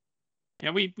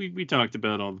 Yeah, we talked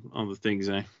about all the things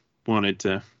I wanted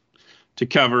to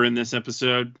cover in this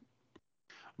episode,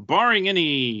 barring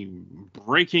any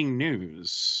breaking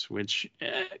news, which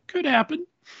could happen.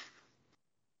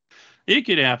 It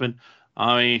could happen.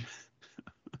 I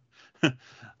mean,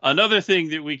 another thing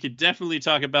that we could definitely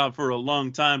talk about for a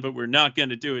long time, but we're not going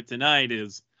to do it tonight,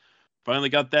 is finally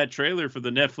got that trailer for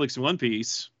the Netflix One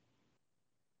Piece.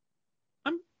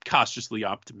 I'm cautiously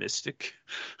optimistic.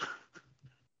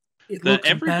 It looks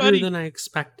better than I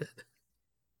expected.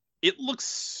 It looks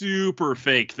super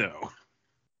fake, though.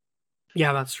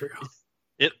 Yeah, that's true.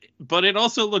 But it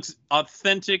also looks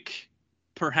authentic,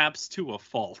 perhaps to a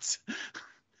fault.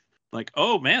 Like,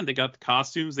 oh man, they got the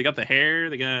costumes, they got the hair,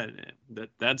 they got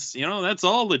that's that's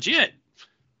all legit.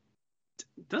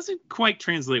 Doesn't quite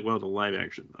translate well to live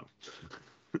action, though.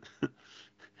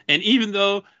 And even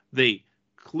though they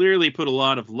clearly put a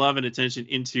lot of love and attention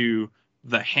into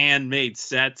the handmade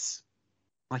sets,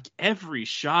 like every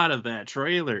shot of that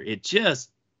trailer, it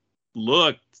just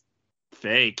looked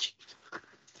fake.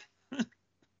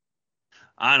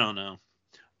 I don't know,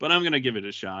 but I'm gonna give it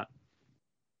a shot.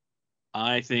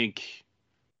 I think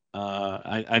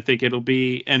I think it'll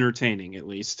be entertaining, at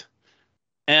least,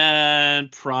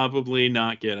 and probably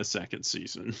not get a second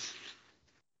season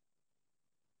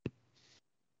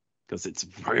because it's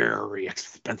very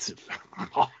expensive.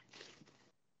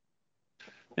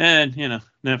 And,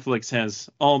 Netflix has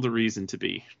all the reason to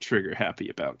be trigger happy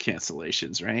about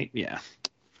cancellations, right? Yeah.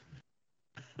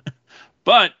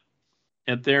 But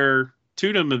at their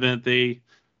Tudum event, they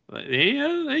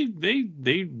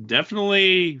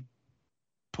definitely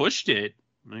pushed it.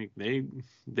 Like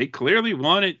they clearly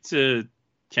want it to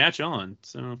catch on.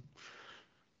 So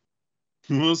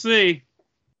we'll see.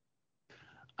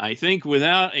 I think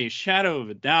without a shadow of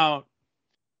a doubt,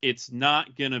 it's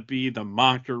not going to be the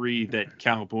mockery that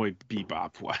Cowboy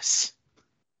Bebop was.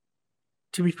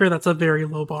 To be fair, that's a very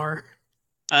low bar.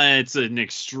 It's an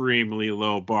extremely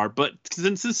low bar, but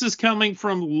since this is coming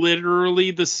from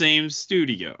literally the same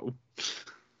studio,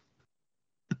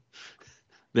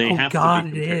 they have to be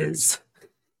compared. It is.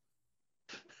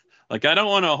 Like, I don't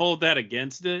want to hold that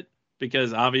against it,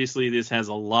 because obviously this has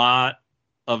a lot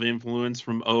of influence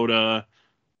from Oda,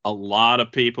 a lot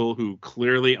of people who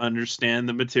clearly understand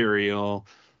the material.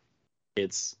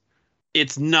 It's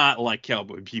not like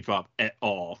Cowboy Bebop at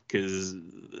all, because,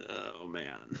 oh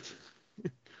man.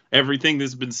 Everything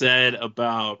that's been said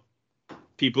about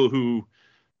people who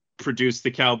produced the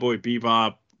Cowboy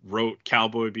Bebop, wrote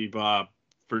Cowboy Bebop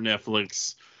for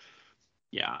Netflix,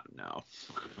 yeah, no.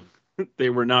 They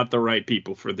were not the right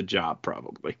people for the job,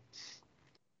 probably.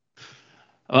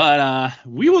 But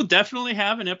we will definitely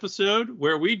have an episode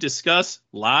where we discuss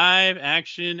live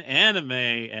action anime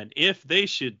and if they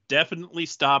should definitely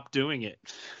stop doing it.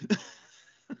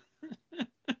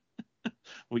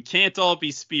 We can't all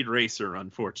be Speed Racer,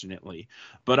 unfortunately.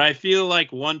 But I feel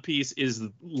like One Piece is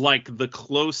like the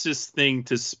closest thing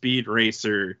to Speed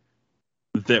Racer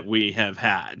that we have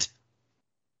had.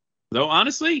 Though,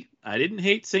 honestly, I didn't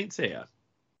hate Saint Seiya.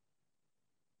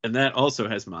 And that also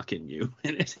has Makinyu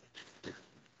in it.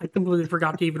 I completely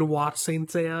forgot to even watch Saint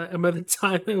Seiya, and by the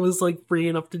time I was like free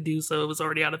enough to do so, it was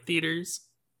already out of theaters.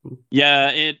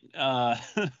 Yeah, it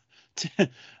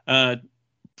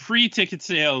pre-ticket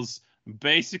sales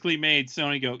basically made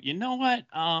Sony go, you know what?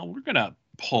 We're gonna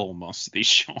pull most of these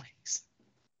showings.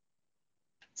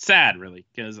 sad, really,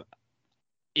 because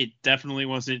it definitely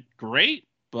wasn't great,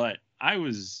 but I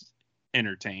was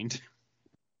entertained.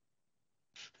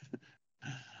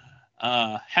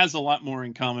 Has a lot more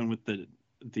in common with the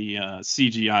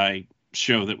CGI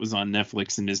show that was on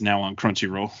Netflix and is now on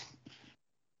Crunchyroll.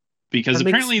 Because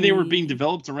apparently they were being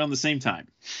developed around the same time.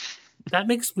 That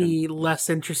makes me less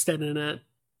interested in it.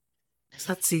 Because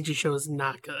that CG show is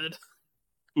not good.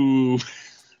 Ooh.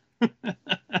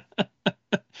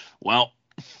 Well,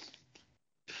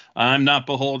 I'm not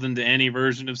beholden to any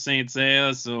version of Saint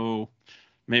Seiya, so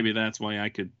maybe that's why I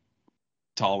could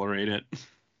tolerate it.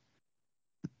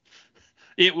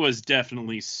 It was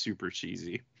definitely super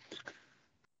cheesy.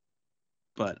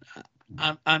 But,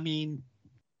 I mean,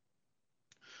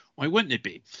 why wouldn't it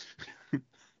be?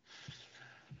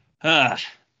 But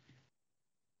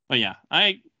yeah,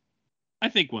 I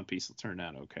think One Piece will turn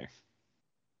out okay.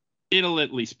 It'll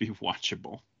at least be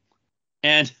watchable.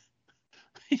 And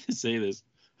I hate to say this,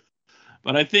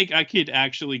 but I think I could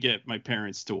actually get my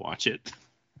parents to watch it.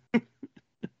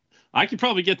 I could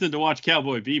probably get them to watch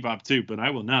Cowboy Bebop too, but I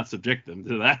will not subject them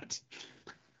to that.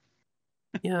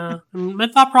 Yeah, my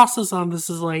thought process on this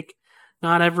is like,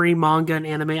 not every manga and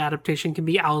anime adaptation can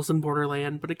be Alice in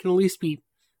Borderland, but it can at least be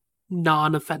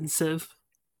non-offensive.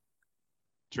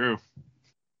 True.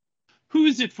 Who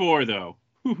is it for, though?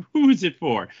 Who is it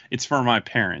for? It's for my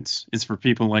parents. It's for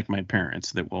people like my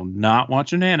parents that will not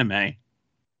watch an anime,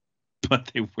 but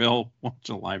they will watch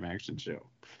a live-action show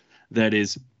that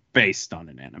is based on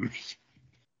an anime.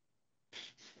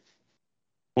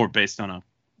 Or based on a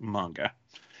manga.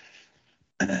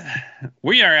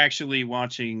 We are actually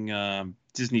watching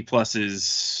Disney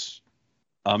Plus's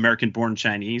American Born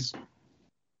Chinese.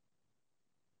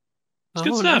 It's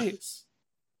good stuff.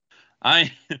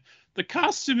 Nice. The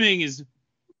costuming is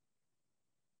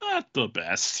not the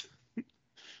best.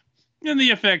 And the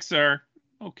effects are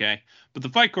okay. But the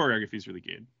fight choreography is really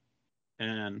good.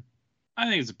 And I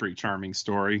think it's a pretty charming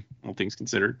story, all things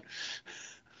considered.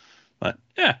 But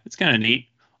yeah, it's kind of neat.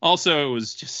 Also, it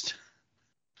was just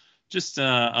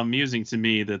amusing to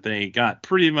me that they got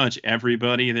pretty much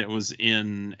everybody that was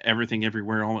in Everything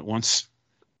Everywhere All at Once.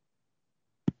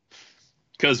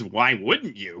 Because why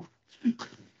wouldn't you?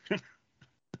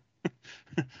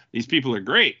 These people are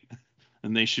great,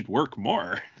 and they should work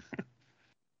more.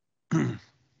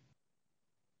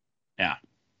 Yeah.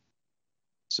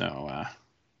 So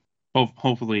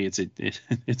hopefully it's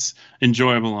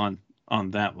enjoyable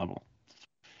on that level.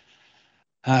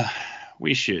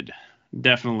 We should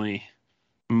definitely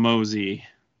mosey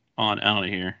on out of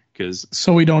here, because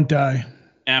so we don't die.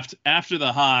 After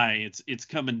the high, it's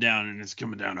coming down, and it's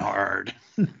coming down hard.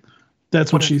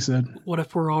 That's what she said. What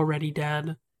if we're already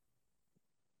dead?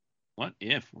 What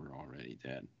if we're already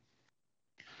dead?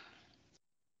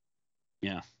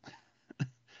 Yeah.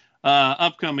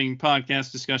 Upcoming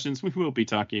podcast discussions, we will be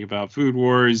talking about Food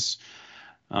Wars.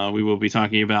 We will be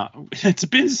talking about... It's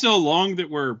been so long that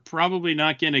we're probably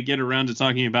not going to get around to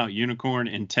talking about Unicorn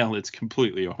until it's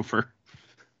completely over.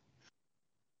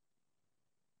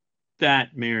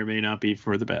 That may or may not be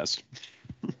for the best.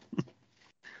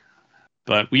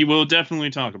 But we will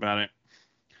definitely talk about it.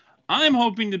 I'm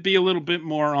hoping to be a little bit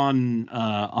more on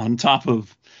top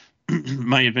of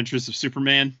my Adventures of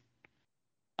Superman.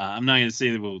 I'm not going to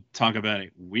say that we'll talk about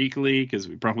it weekly, because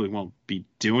we probably won't be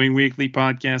doing weekly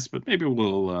podcasts, but maybe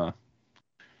we'll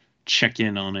check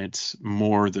in on it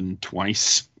more than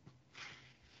twice.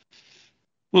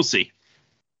 We'll see.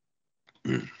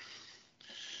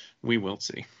 We will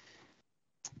see.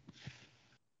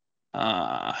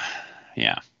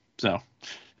 Yeah. So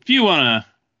if you want to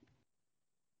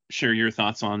share your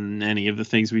thoughts on any of the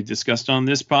things we discussed on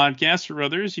this podcast or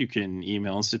others, you can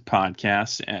email us at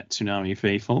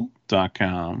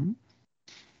podcast@tsunamifaithful.com.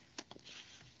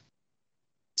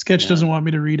 Sketch doesn't want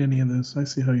me to read any of this. I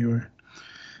see how you are.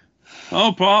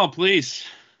 Oh, Paul, please.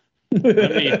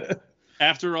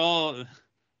 After all,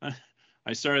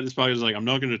 I started this podcast like, I'm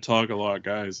not going to talk a lot,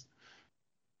 guys.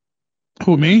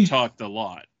 Who, me? I talked a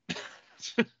lot.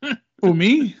 Who,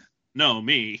 me? No,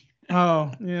 me.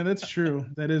 Oh, yeah, that's true.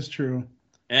 That is true.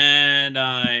 And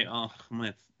I'm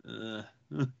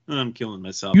killing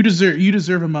myself. You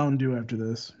deserve a Mountain Dew after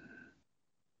this.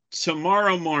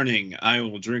 Tomorrow morning, I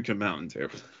will drink a Mountain Dew.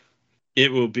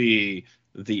 It will be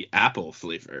the apple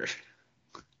flavor,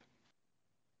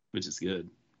 which is good.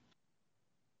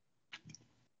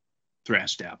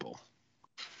 Thrashed apple.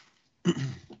 All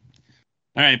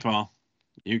right, Paul.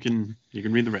 You can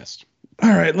read the rest. All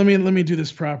right, let me do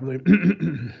this properly.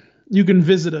 You can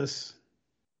visit us.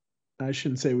 I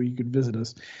shouldn't say where you could visit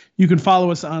us. You can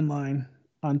follow us online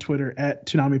on Twitter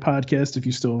 @Toonami Podcast if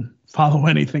you still follow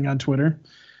anything on Twitter.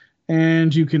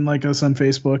 And you can like us on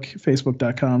Facebook,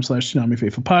 facebook.com/Tsunami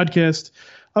Faithful Podcast.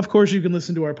 Of course, you can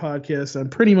listen to our podcast on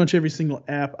pretty much every single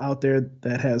app out there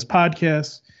that has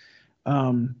podcasts.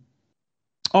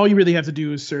 All you really have to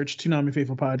do is search Tsunami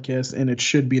Faithful Podcast, and it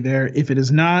should be there. If it is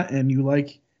not, and you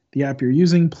like the app you're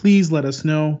using, please let us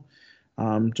know.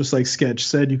 Just like Sketch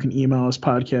said, you can email us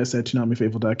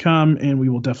podcast@TsunamiFaithful.com, and we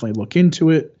will definitely look into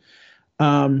it.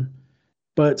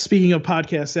 But speaking of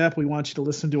podcast app, we want you to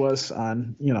listen to us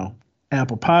on,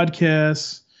 Apple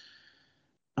Podcasts,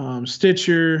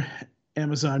 Stitcher,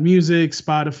 Amazon Music,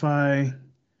 Spotify,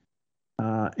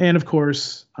 and of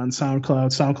course on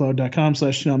SoundCloud,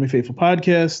 soundcloud.com/Tsunami Faithful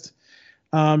Podcast,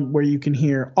 where you can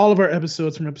hear all of our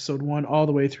episodes from episode 1 all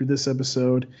the way through this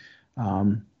episode.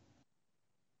 So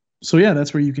yeah,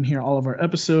 that's where you can hear all of our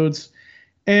episodes.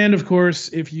 And of course,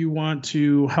 if you want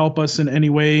to help us in any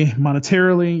way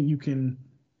monetarily, you can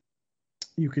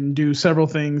do several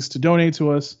things to donate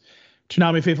to us.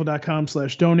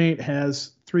 TsunamiFaithful.com/donate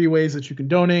has 3 ways that you can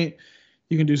donate.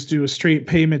 You can just do a straight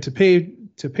payment to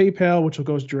PayPal, which will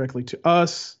go directly to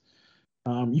us.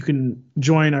 You can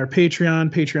join our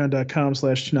Patreon,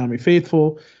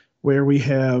 patreon.com/TsunamiFaithful, where we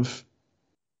have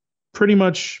pretty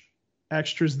much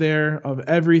extras there of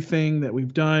everything that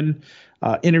we've done,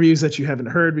 interviews that you haven't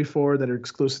heard before that are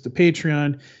exclusive to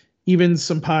Patreon, even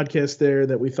some podcasts there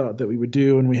that we thought that we would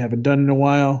do and we haven't done in a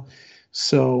while.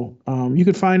 So you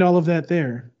could find all of that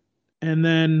there. And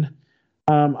then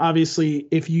obviously,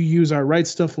 if you use our Right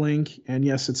Stuff link, and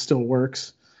yes, it still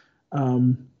works,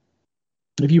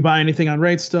 if you buy anything on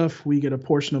Right Stuff, we get a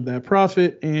portion of that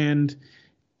profit, and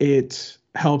it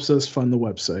helps us fund the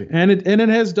website. And it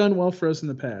has done well for us in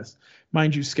the past.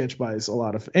 Mind you, Sketch buys a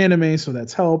lot of anime, so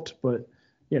that's helped, but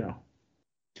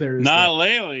there's not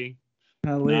lately.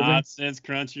 Not lately. Not since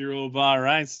Crunchyroll bought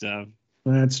Right Stuff.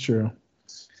 That's true.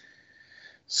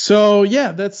 So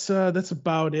yeah, that's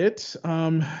about it.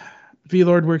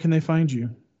 VLord, where can they find you?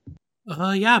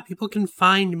 Yeah, people can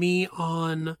find me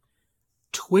on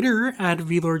Twitter at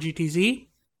VLordGTZ.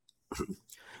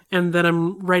 And then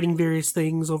I'm writing various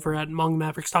things over at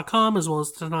mangamavericks.com as well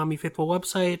as the Tsunami Faithful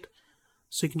website.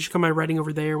 So you can check out my writing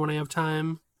over there when I have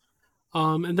time.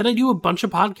 And then I do a bunch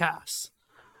of podcasts.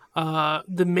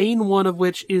 The main one of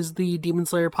which is the Demon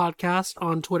Slayer podcast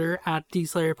on Twitter at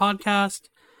DSlayer Podcast.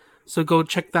 So go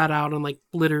check that out on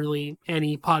literally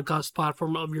any podcast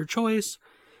platform of your choice.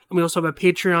 And we also have a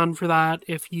Patreon for that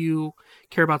if you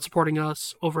care about supporting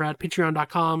us over at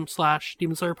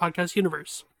patreon.com/Demon Slayer Podcast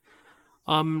Universe.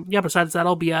 Besides that,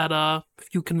 I'll be at a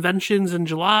few conventions in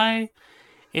July,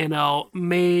 and I'll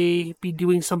may be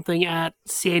doing something at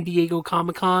San Diego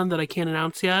Comic-Con that I can't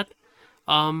announce yet.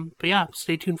 But yeah,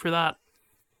 stay tuned for that.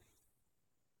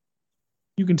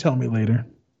 You can tell me later.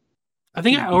 I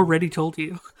think I already told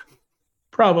you.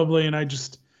 Probably, and I've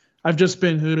just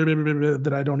been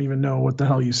that I don't even know what the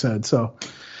hell you said. So,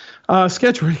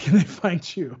 Sketch, where can they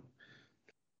find you?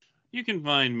 You can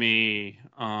find me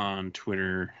on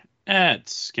Twitter at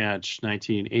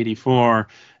Sketch1984,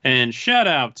 and shout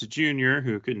out to Junior,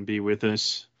 who couldn't be with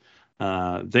us.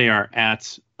 They are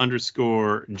at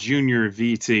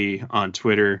 _JuniorVT on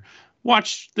Twitter.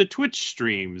 Watch the Twitch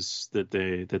streams that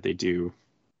they do.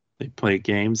 They play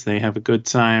games. They have a good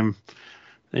time.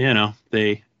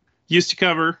 They used to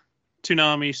cover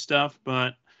Toonami stuff,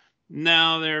 but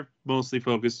now they're mostly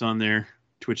focused on their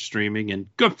Twitch streaming, and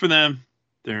good for them.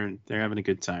 They're having a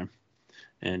good time,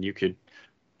 and you could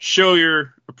show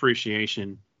your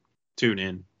appreciation, tune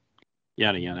in,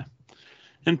 yada yada.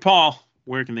 And Paul,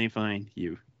 where can they find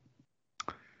you?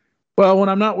 Well, when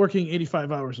I'm not working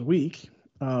 85 hours a week,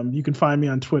 you can find me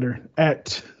on Twitter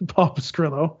at Paul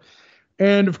Pascrillo,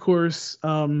 and of course,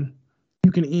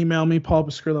 you can email me, Paul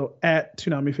Pascrillo at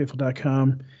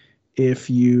TsunamiFaithful.com, if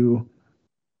you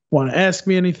want to ask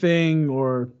me anything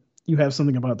or you have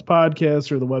something about the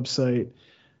podcast or the website.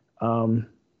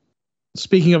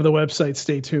 Speaking of the website,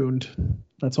 stay tuned.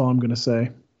 That's all I'm going to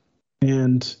say.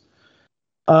 And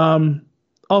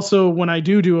also, when I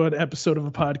do an episode of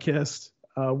a podcast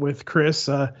with Chris,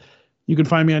 you can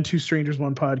find me on Two Strangers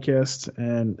One Podcast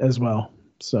and as well.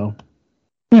 So,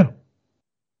 yeah.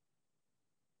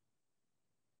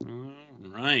 All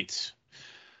right.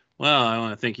 Well, I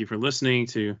want to thank you for listening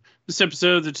to this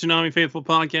episode of the Tsunami Faithful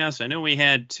Podcast. I know we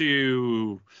had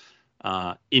 2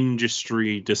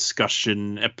 industry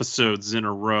discussion episodes in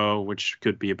a row, which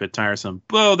could be a bit tiresome.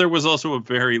 Well, there was also a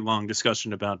very long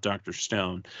discussion about Dr.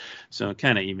 Stone, so it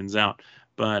kind of evens out.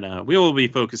 But we will be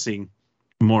focusing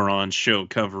more on show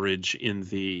coverage in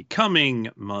the coming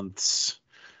months,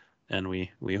 and we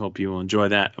hope you will enjoy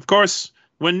that. Of course,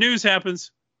 when news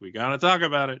happens, we got to talk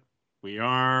about it. We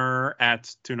are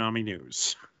at Toonami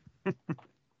News.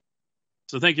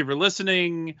 So thank you for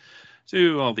listening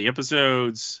to all the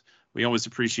episodes. We always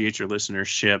appreciate your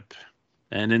listenership.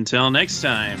 And until next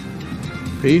time.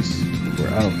 Peace. We're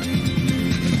out.